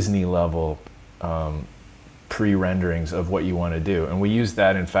 like Disney level pre-renderings of what you want to do. And we use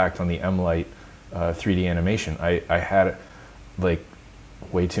that, in fact, on the M-Lite 3D animation. I had like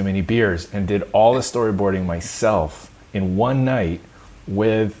way too many beers and did all the storyboarding myself in one night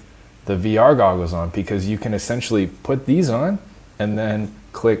with the VR goggles on, because you can essentially put these on and then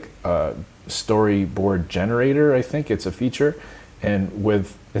click storyboard generator, I think it's a feature. And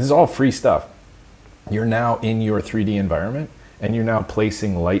this is all free stuff. You're now in your 3D environment and you're now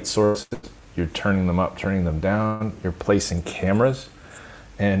placing light sources. You're turning them up, turning them down. You're placing cameras,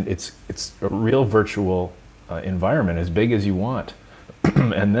 and it's a real virtual environment as big as you want.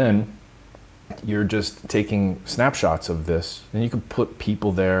 And then you're just taking snapshots of this, and you can put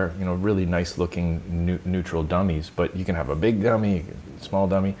people there, you know, really nice looking neutral dummies, but you can have a big dummy, small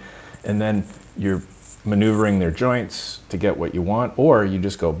dummy, and then you're maneuvering their joints to get what you want, or you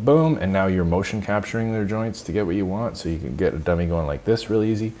just go boom, and now you're motion capturing their joints to get what you want. So you can get a dummy going like this real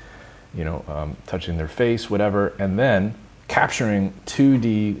easy, you know, touching their face, whatever, and then capturing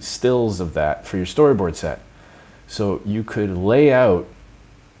 2D stills of that for your storyboard set. So you could lay out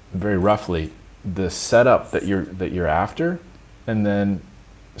very roughly the setup that you're after, and then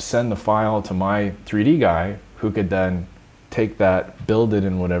send the file to my 3D guy, who could then take that, build it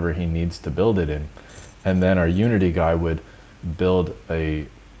in whatever he needs to build it in, and then our Unity guy would build a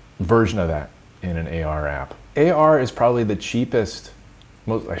version of that in an AR app. AR is probably the cheapest,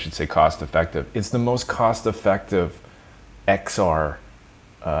 I should say cost effective. It's the most cost effective XR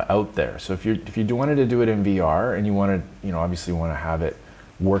out there. So if you wanted to do it in VR, and you wanted, you know, obviously want to have it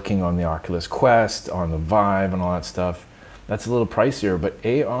working on the Oculus Quest, on the Vive and all that stuff, that's a little pricier, but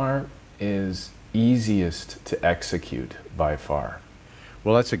AR is easiest to execute by far.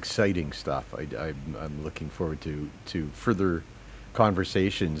 Well, that's exciting stuff. I'm looking forward to further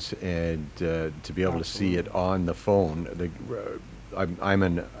conversations and to be able to see it on the phone. I'm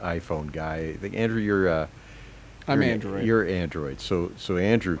an iPhone guy. I think, Andrew, I'm Android. You're Android. So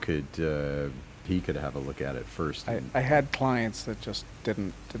Andrew could have a look at it first. I had clients that just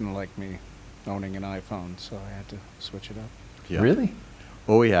didn't like me owning an iPhone, so I had to switch it up. Yeah. Really?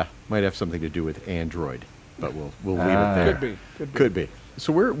 Oh yeah, might have something to do with Android, but we'll leave it there. Could be.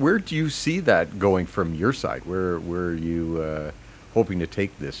 So where do you see that going from your side? Where are you hoping to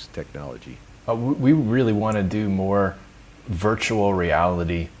take this technology? We really want to do more virtual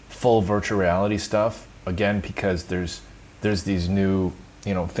reality, full virtual reality stuff. Again, because there's these new,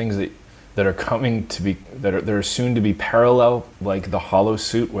 you know, things that are coming to be, that are soon to be parallel, like the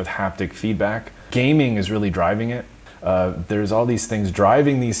HoloSuit with haptic feedback. Gaming is really driving it. There's all these things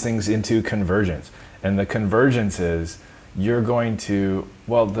driving these things into convergence, and the convergence is, you're going to,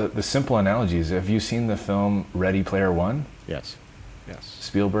 well, the simple analogy is, have you seen the film Ready Player One? Yes.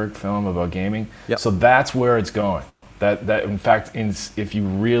 Spielberg film about gaming. Yep. So that's where it's going. That in fact, if you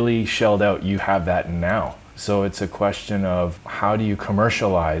really shelled out, you have that now. So it's a question of, how do you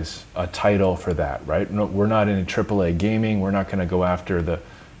commercialize a title for that, right? No, we're not in AAA gaming. We're not going to go after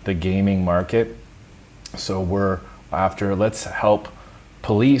the gaming market. So we're after, let's help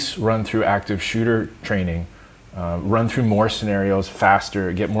police run through active shooter training, run through more scenarios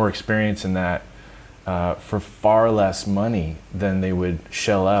faster, get more experience in that, for far less money than they would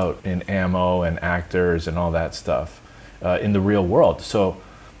shell out in ammo and actors and all that stuff in the real world. So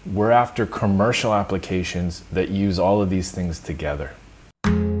we're after commercial applications that use all of these things together.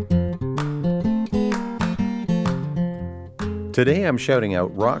 Today I'm shouting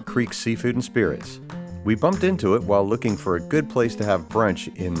out Rock Creek Seafood and Spirits. We bumped into it while looking for a good place to have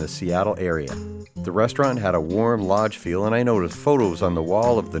brunch in the Seattle area. The restaurant had a warm lodge feel, and I noticed photos on the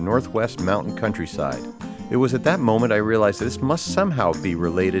wall of the Northwest mountain countryside. It was at that moment I realized that this must somehow be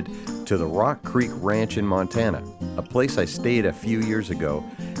related to the Rock Creek Ranch in Montana, a place I stayed a few years ago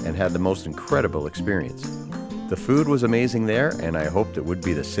and had the most incredible experience. The food was amazing there, and I hoped it would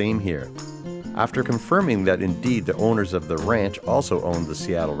be the same here. After confirming that indeed the owners of the ranch also owned the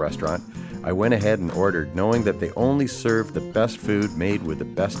Seattle restaurant, I went ahead and ordered, knowing that they only served the best food made with the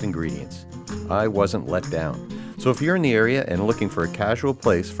best ingredients. I wasn't let down. So if you're in the area and looking for a casual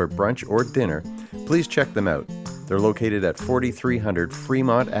place for brunch or dinner, please check them out. They're located at 4300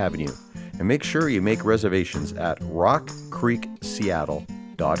 Fremont Avenue. And make sure you make reservations at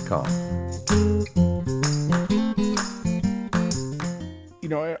rockcreekseattle.com. You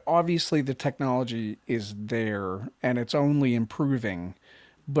know, obviously the technology is there and it's only improving.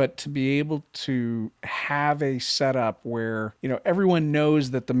 But to be able to have a setup where, you know, everyone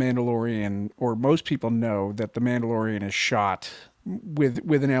knows that The Mandalorian, or most people know that The Mandalorian is shot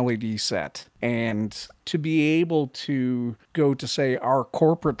with an LED set. And to be able to go to, say, our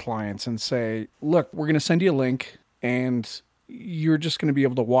corporate clients and say, look, we're going to send you a link and you're just going to be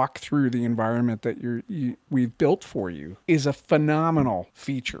able to walk through the environment that we've built for you, is a phenomenal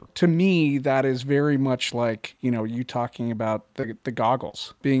feature. To me, that is very much like, you know, you talking about the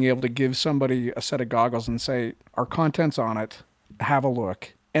goggles, being able to give somebody a set of goggles and say, our content's on it, have a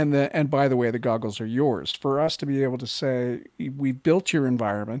look. And by the way, the goggles are yours. For us to be able to say, we built your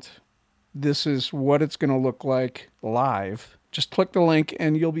environment, this is what it's going to look like live. Just click the link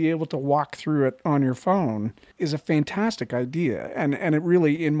and you'll be able to walk through it on your phone, is a fantastic idea. And it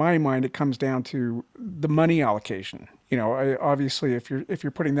really, in my mind, it comes down to the money allocation. You know, obviously, if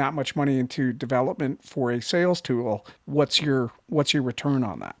you're putting that much money into development for a sales tool, what's your return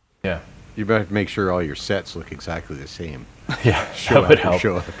on that? Yeah. You better make sure all your sets look exactly the same. Yeah, Show that would after help.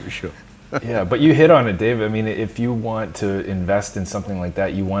 show after show. Yeah, but you hit on it, Dave. I mean, if you want to invest in something like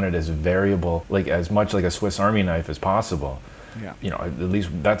that, you want it as variable, like as much like a Swiss Army knife as possible. Yeah. You know, at least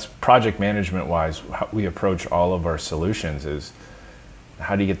that's project management wise, how we approach all of our solutions is,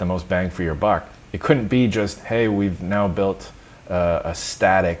 how do you get the most bang for your buck? It couldn't be just, hey, we've now built a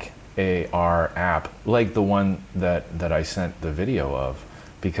static AR app like the one that I sent the video of,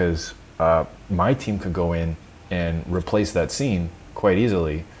 because my team could go in and replace that scene quite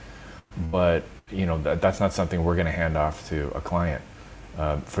easily, but you know that's not something we're going to hand off to a client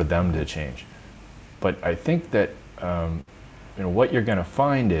for them to change. But I think that you know, what you're going to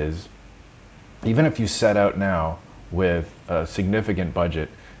find is, even if you set out now with a significant budget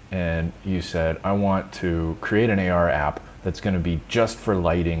and you said, I want to create an AR app that's going to be just for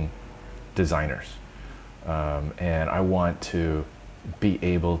lighting designers, and I want to be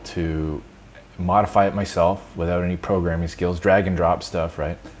able to modify it myself without any programming skills, drag and drop stuff,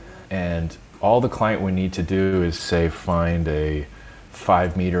 right? And all the client would need to do is, say, find a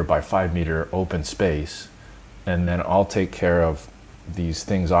 5 meter by 5 meter open space, and then I'll take care of these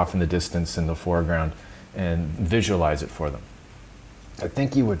things off in the distance in the foreground and visualize it for them. I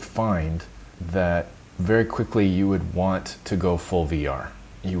think you would find that very quickly you would want to go full VR.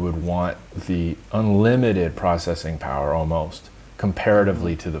 You would want the unlimited processing power almost,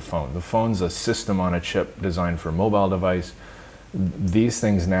 comparatively to the phone. The phone's a system on a chip designed for mobile device. These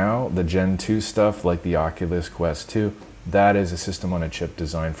things now, the Gen 2 stuff like the Oculus Quest 2, that is a system on a chip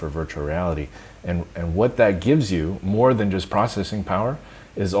designed for virtual reality. And what that gives you, more than just processing power,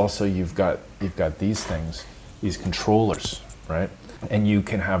 is also you've got these things, these controllers, right? And you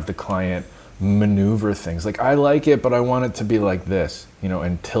can have the client maneuver things. Like, I like it, but I want it to be like this, you know,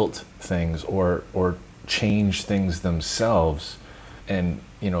 and tilt things or change things themselves. And,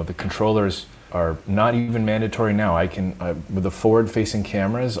 you know, the controllers are not even mandatory now. I can, with the forward-facing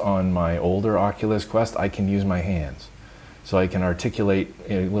cameras on my older Oculus Quest, I can use my hands. So I can articulate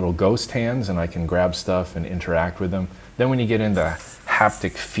little ghost hands and I can grab stuff and interact with them. Then when you get into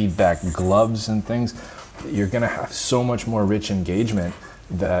haptic feedback gloves and things, you're going to have so much more rich engagement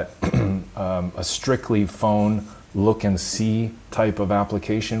that a strictly phone look and see type of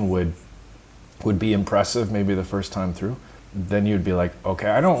application would be impressive maybe the first time through. Then you'd be like, okay,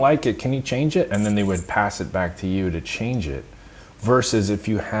 I don't like it, can you change it? And then they would pass it back to you to change it. Versus if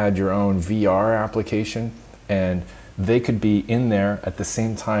you had your own VR application and they could be in there at the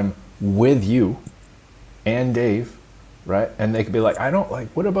same time with you and Dave, right? And they could be like, I don't like,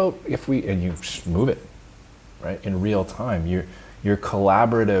 what about if we, and you just move it, right? In real time. Your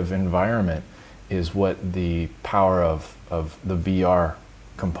collaborative environment is what the power of the VR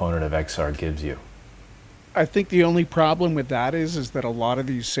component of XR gives you. I think the only problem with that is that a lot of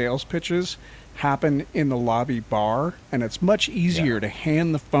these sales pitches happen in the lobby bar, and it's much easier to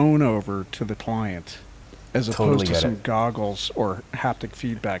hand the phone over to the client as opposed to some goggles or haptic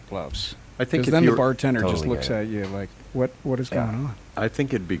feedback gloves. I think Because if then the you're, bartender just Totally looks get at you like, what is Yeah. going on? I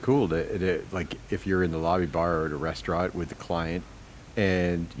think it'd be cool to like if you're in the lobby bar or at a restaurant with the client,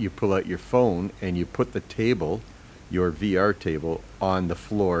 and you pull out your phone and you put the table, your VR table, on the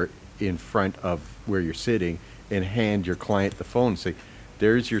floor in front of where you're sitting, and hand your client the phone and say,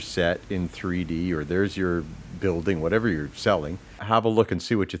 "There's your set in 3D, or there's your building, whatever you're selling. Have a look and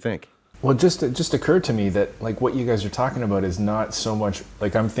see what you think." Well, it just occurred to me that like what you guys are talking about is not so much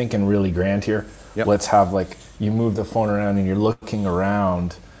like I'm thinking really grand here. Yep. Let's have like you move the phone around and you're looking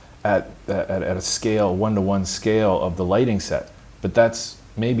around at a scale, 1-to-1 scale of the lighting set, but that's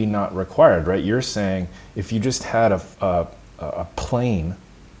maybe not required, right? You're saying if you just had a plane,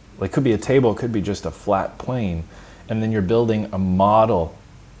 like could be a table, could be just a flat plane, and then you're building a model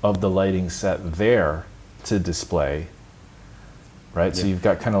of the lighting set there to display. Right, so you've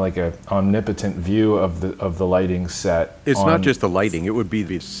got kind of like a omnipotent view of the lighting set. It's not just the lighting; it would be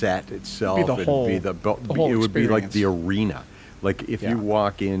the set itself. It'd be the whole- It'd be the whole it would be like experience. the arena. Like if Yeah. you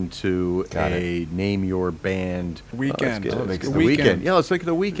walk into Got a name your band Weekend. let's Oh, get makes the sense. weekend. Yeah, it's like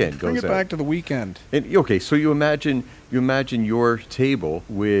the weekend Bring goes it out. back to the weekend. And, okay, so you imagine your table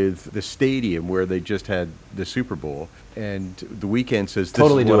with the stadium where they just had the Super Bowl, and the weekend says, "This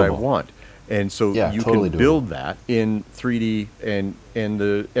Totally is what I doable. want." And so Yeah, you totally can doable. build that in 3D, and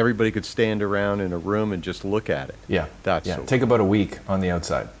everybody could stand around in a room and just look at it. Yeah, That's yeah. so Take about a week on the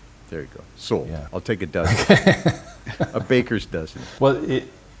outside. There you go. Sold. Yeah. I'll take a dozen. A baker's dozen. Well, to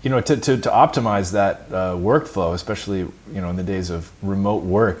optimize that workflow, especially in the days of remote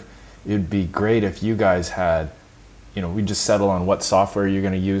work, it'd be great if you guys had, we just settle on what software you're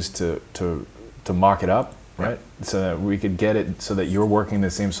going to use to mock it up, right? So that we could get it so that you're working the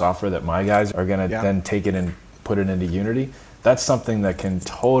same software that my guys are going to Yeah. then take it and put it into Unity. That's something that can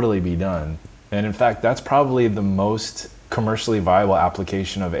totally be done. And in fact, that's probably the most commercially viable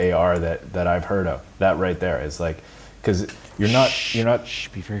application of AR that I've heard of. That right there is like, because you're not.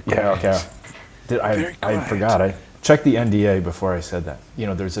 Be very quiet. Yeah, okay. Very I quiet. forgot. I checked the NDA before I said that.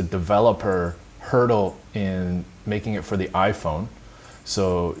 There's a developer hurdle in making it for the iPhone.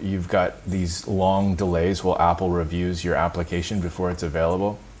 So you've got these long delays while Apple reviews your application before it's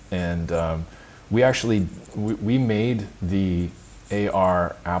available. And we made the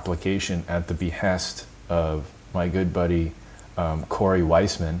AR application at the behest of my good buddy Corey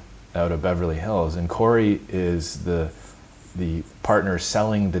Weissman out of Beverly Hills. And Corey is the partner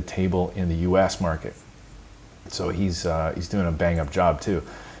selling the table in the U.S. market. So he's doing a bang up job too.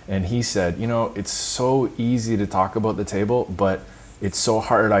 And he said, it's so easy to talk about the table, but it's so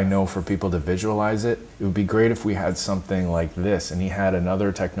hard, I know, for people to visualize it. It would be great if we had something like this. And he had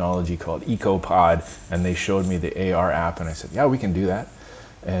another technology called EcoPod, and they showed me the AR app, and I said, yeah, we can do that.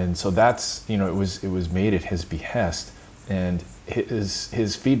 And so that's, it was made at his behest. And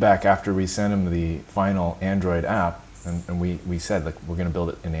his feedback after we sent him the final Android app, and we said, like, we're going to build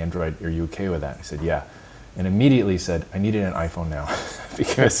it in Android. Are you okay with that? He said, yeah. And immediately said, I need it an iPhone now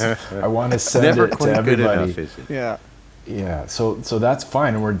because I want to send Never it to quite good everybody. enough, is it? Yeah. Yeah, so that's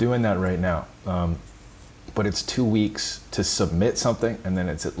fine, and we're doing that right now. But it's 2 weeks to submit something, and then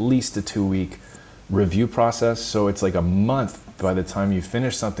it's at least a 2-week review process. So it's like a month by the time you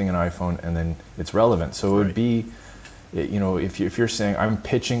finish something in iPhone, and then it's relevant. So it would be, if you're saying I'm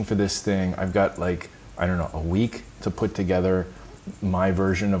pitching for this thing, I've got a week to put together my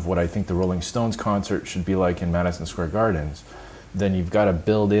version of what I think the Rolling Stones concert should be like in Madison Square Gardens, then you've got to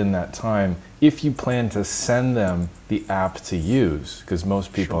build in that time if you plan to send them the app to use, because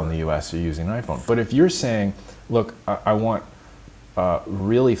most people in the US are using an iPhone. But if you're saying, look, I want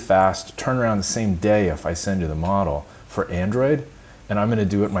really fast turnaround the same day if I send you the model for Android, and I'm going to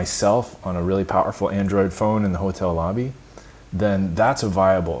do it myself on a really powerful Android phone in the hotel lobby, then that's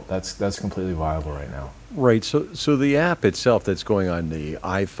completely viable right now. Right. So the app itself that's going on the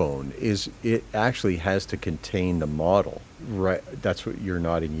iPhone it actually has to contain the model. Right. That's what you're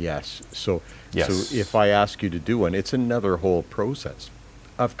nodding yes. So if I ask you to do one, it's another whole process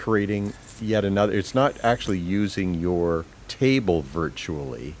of creating yet another. It's not actually using your table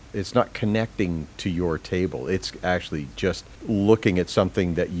virtually. It's not connecting to your table. It's actually just looking at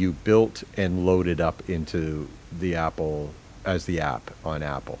something that you built and loaded up into the Apple as the app on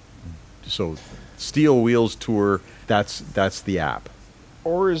Apple. So Steel Wheels Tour, that's the app.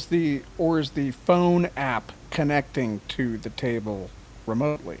 Or is the phone app connecting to the table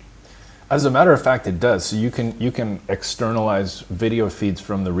remotely? As a matter of fact, it does. So you can externalize video feeds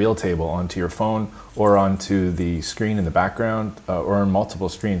from the real table onto your phone or onto the screen in the background or on multiple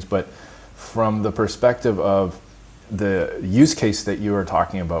screens. But from the perspective of the use case that you were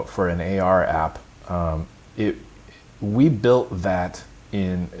talking about for an AR app, we built that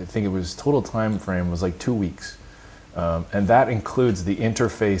I think it was total time frame was like 2 weeks. And that includes the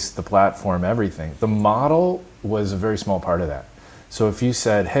interface, the platform, everything. The model was a very small part of that. So if you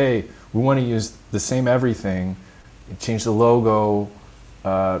said, hey, we want to use the same everything, change the logo,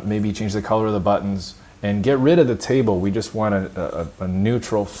 maybe change the color of the buttons, and get rid of the table, we just want a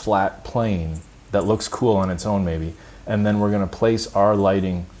neutral, flat plane that looks cool on its own maybe, and then we're going to place our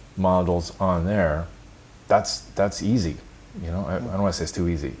lighting models on there, that's easy. You know, I don't want to say it's too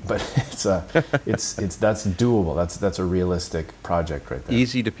easy, but it's that's doable. That's a realistic project right there.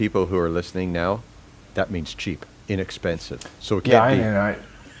 Easy to people who are listening now, that means cheap, inexpensive. So it can't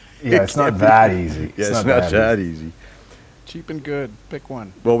be. It's not that easy. It's not that easy. Cheap and good. Pick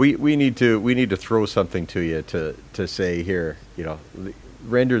one. Well, we need to throw something to you to say here, you know,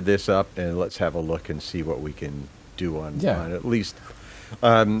 render this up and let's have a look and see what we can do on at least.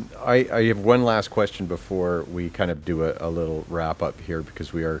 I have one last question before we kind of do a little wrap up here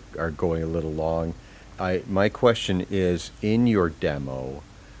because we are going a little long. My question is, in your demo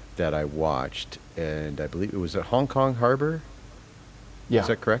that I watched, and I believe it was at Hong Kong Harbor? Yeah. Is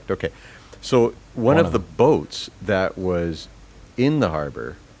that correct? Okay. So one of the boats that was in the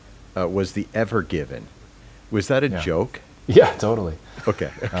harbor was the Ever Given. Was that a joke? Yeah, totally.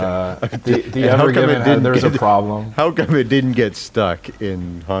 Okay. The Ever Given, there was a problem. How come it didn't get stuck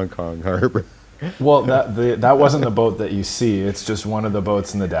in Hong Kong Harbor? Well, that wasn't the boat that you see. It's just one of the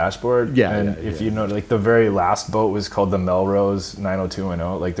boats in the dashboard. Yeah. And if you know, like the very last boat was called the Melrose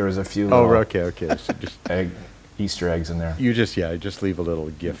 90210. Like there was a few little okay. So just Easter eggs in there. You just leave a little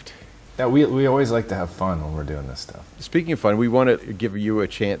gift. Yeah, we always like to have fun when we're doing this stuff. Speaking of fun, we want to give you a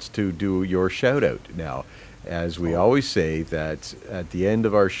chance to do your shout out now. As we always say that at the end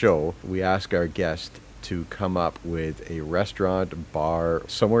of our show, we ask our guest to come up with a restaurant, bar,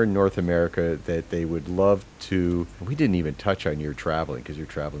 somewhere in North America that they would love to. We didn't even touch on your traveling because your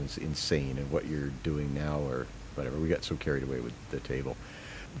traveling is insane and what you're doing now or whatever. We got so carried away with the table.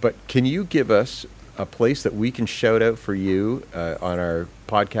 But can you give us a place that we can shout out for you on our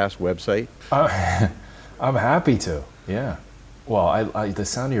podcast website? I'm happy to, yeah. Well, the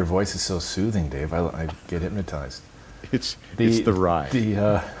sound of your voice is so soothing, Dave. I get hypnotized. It's the ride.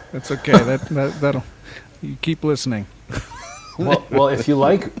 That's okay. That'll. You keep listening. well, if you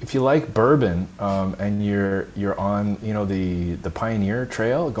like bourbon, and you're on the Pioneer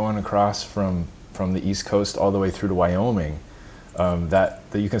Trail going across from the East Coast all the way through to Wyoming, that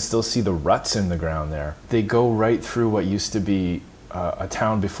you can still see the ruts in the ground there. They go right through what used to be a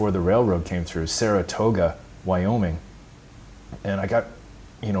town before the railroad came through, Saratoga, Wyoming. And I got,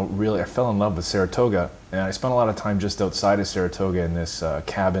 I fell in love with Saratoga, and I spent a lot of time just outside of Saratoga in this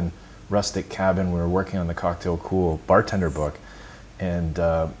rustic cabin. We were working on the Cocktail Cool bartender book, and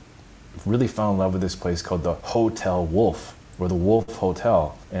really fell in love with this place called the Hotel Wolf, or the Wolf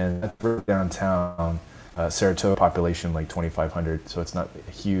Hotel. And that's downtown, Saratoga population like 2,500, so it's not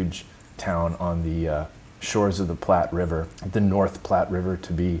a huge town on the shores of the Platte River, the North Platte River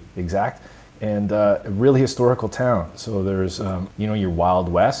to be exact. And a really historical town. So there's, your Wild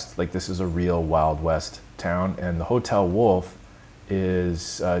West, like this is a real Wild West town. And the Hotel Wolf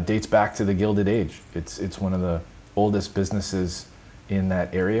dates back to the Gilded Age. It's one of the oldest businesses in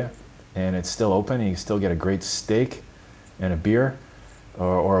that area. And it's still open, and you still get a great steak and a beer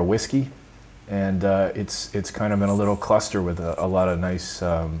or a whiskey. And it's kind of in a little cluster with a lot of nice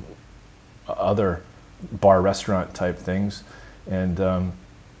other bar restaurant type things. And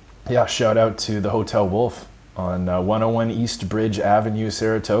shout out to the Hotel Wolf on 101 East Bridge Avenue,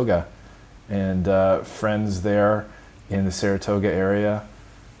 Saratoga, and friends there in the Saratoga area,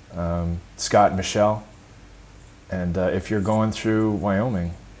 Scott and Michelle. And if you're going through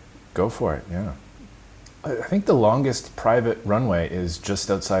Wyoming, go for it, yeah. I think the longest private runway is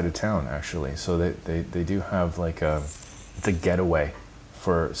just outside of town, actually. So they do have like it's a getaway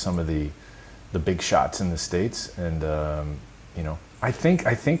for some of the big shots in the States, and I think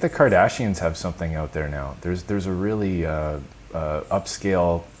the Kardashians have something out there now. There's a really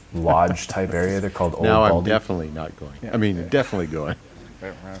upscale lodge type area. They're called Old Now Baldy. I'm definitely not going. I mean, definitely going.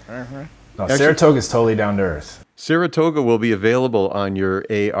 No, Saratoga's totally down to earth. Saratoga will be available on your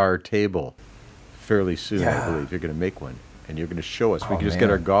AR table fairly soon, I believe. You're going to make one, and you're going to show us. We can just get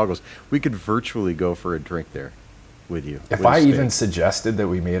our goggles. We could virtually go for a drink there with you. If I even suggested that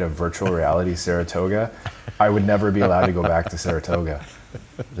we made a virtual reality Saratoga, I would never be allowed to go back to Saratoga.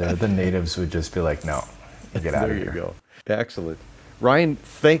 The natives would just be like, no, get out of here. There you go. Excellent. Ryan,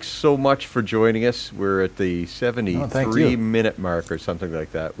 thanks so much for joining us. We're at the 73-minute mark or something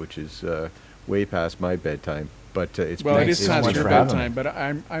like that, which is way past my bedtime. But it's Well, been, it is so past much your for having bedtime, me. but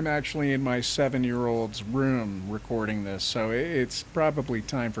I'm actually in my 7-year-old's room recording this, so it's probably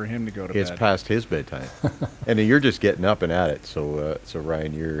time for him to go to it's bed. past his bedtime, and you're just getting up and at it. So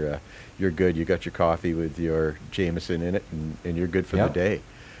Ryan, you're good. You got your coffee with your Jameson in it, and you're good for the Yep. day.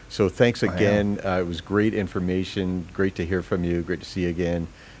 So thanks I am. again. It was great information. Great to hear from you. Great to see you again.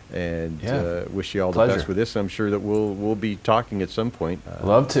 And Yeah. wish you all the Pleasure. best with this. I'm sure that we'll be talking at some point.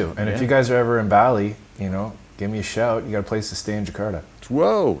 Love to. And if yeah. you guys are ever in Bali, give me a shout. You got a place to stay in Jakarta.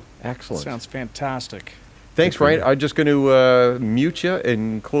 Whoa, excellent. Sounds fantastic. Thanks, Good for Ryan. you. I'm just going to mute you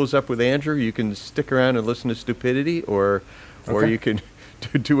and close up with Andrew. You can stick around and listen to stupidity, or Okay. you can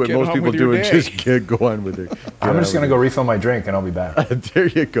do what Get most on people with do your and day. just go on with it. I'm just going to go refill my drink and I'll be back. There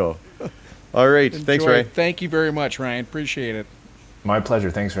you go. All right. Thanks, Enjoy. Ryan. Thank you very much, Ryan. Appreciate it. My pleasure.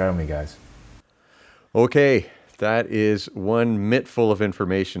 Thanks for having me, guys. Okay, that is one mittful of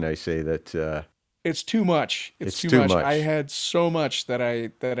information. I say that. It's too much. It's It's too too much. much. I had so much that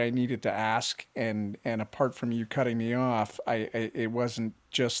I needed to ask, and apart from you cutting me off, it wasn't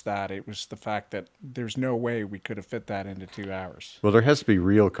just that. It was the fact that there's no way we could have fit that into 2 hours. Well, there has to be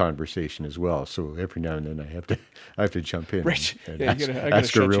real conversation as well. So every now and then I have to jump in Right. and Yeah, I ask gotta a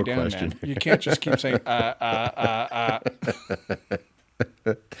shut real you down, question. man. You can't just keep saying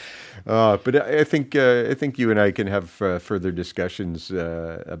But I think you and I can have further discussions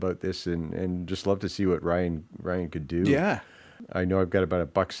about this, and just love to see what Ryan could do. Yeah. I know I've got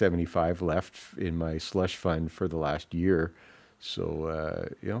about $1.75 left in my slush fund for the last year, so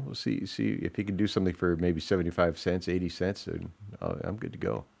we'll see if he can do something for maybe 75 cents, 80 cents, and I'm good to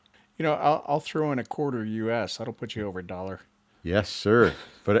go. I'll throw in a quarter US. That'll put you over $1. Yes, sir.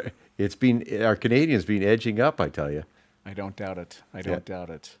 But our Canadian's been edging up, I tell you. I don't doubt it. I don't doubt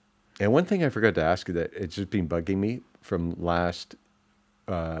it. And one thing I forgot to ask you that it's just been bugging me from last,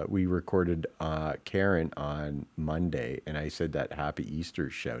 we recorded Karen on Monday, and I said that Happy Easter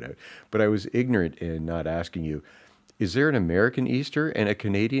shout out. But I was ignorant in not asking you, is there an American Easter and a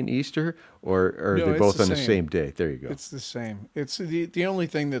Canadian Easter, or are No, they it's both the on the same. same day? There you go. It's the same. It's the only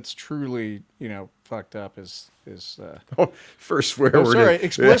thing that's truly, fucked up is Oh, first swear oh, word. sorry,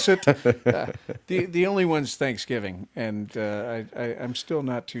 explicit. The only one's Thanksgiving, and I'm still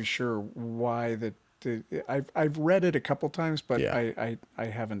not too sure why that. I've read it a couple times, but Yeah. I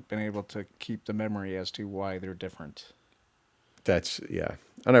haven't been able to keep the memory as to why they're different. Yeah.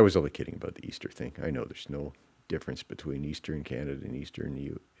 And I was only kidding about the Easter thing. I know there's no difference between Easter in Canada and Easter in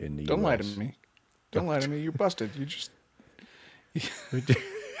the Don't US. lie to me. Don't lie to me. You're busted. You just.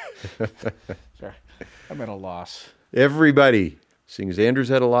 Sorry, I'm at a loss. Everybody, seeing as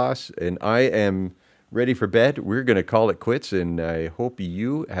Andrew's at a loss and I am ready for bed, we're going to call it quits. And I hope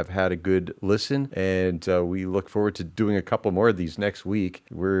you have had a good listen. And we look forward to doing a couple more of these next week.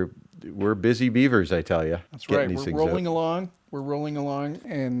 We're busy beavers, I tell you. That's right. We're rolling along. We're rolling along,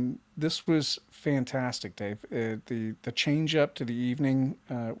 and this was fantastic, Dave. The change up to the evening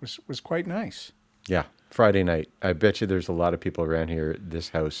was quite nice. Yeah, Friday night. I bet you there's a lot of people around here at this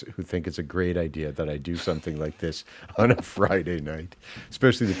house who think it's a great idea that I do something like this on a Friday night,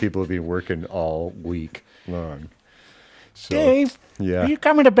 especially the people who've been working all week long. So, Dave, yeah. are you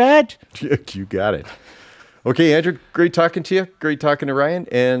coming to bed? You got it. Okay, Andrew, great talking to you. Great talking to Ryan,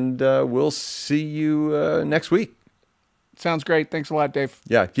 and we'll see you next week. Sounds great. Thanks a lot, Dave.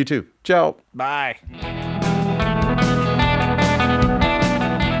 Yeah, you too. Ciao. Bye.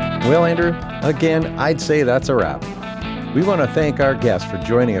 Well, Andrew, again, I'd say that's a wrap. We want to thank our guests for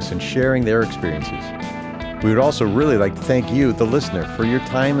joining us and sharing their experiences. We would also really like to thank you, the listener, for your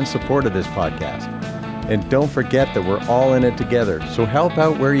time and support of this podcast. And don't forget that we're all in it together, so help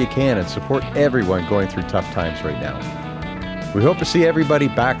out where you can and support everyone going through tough times right now. We hope to see everybody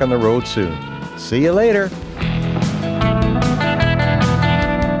back on the road soon. See you later.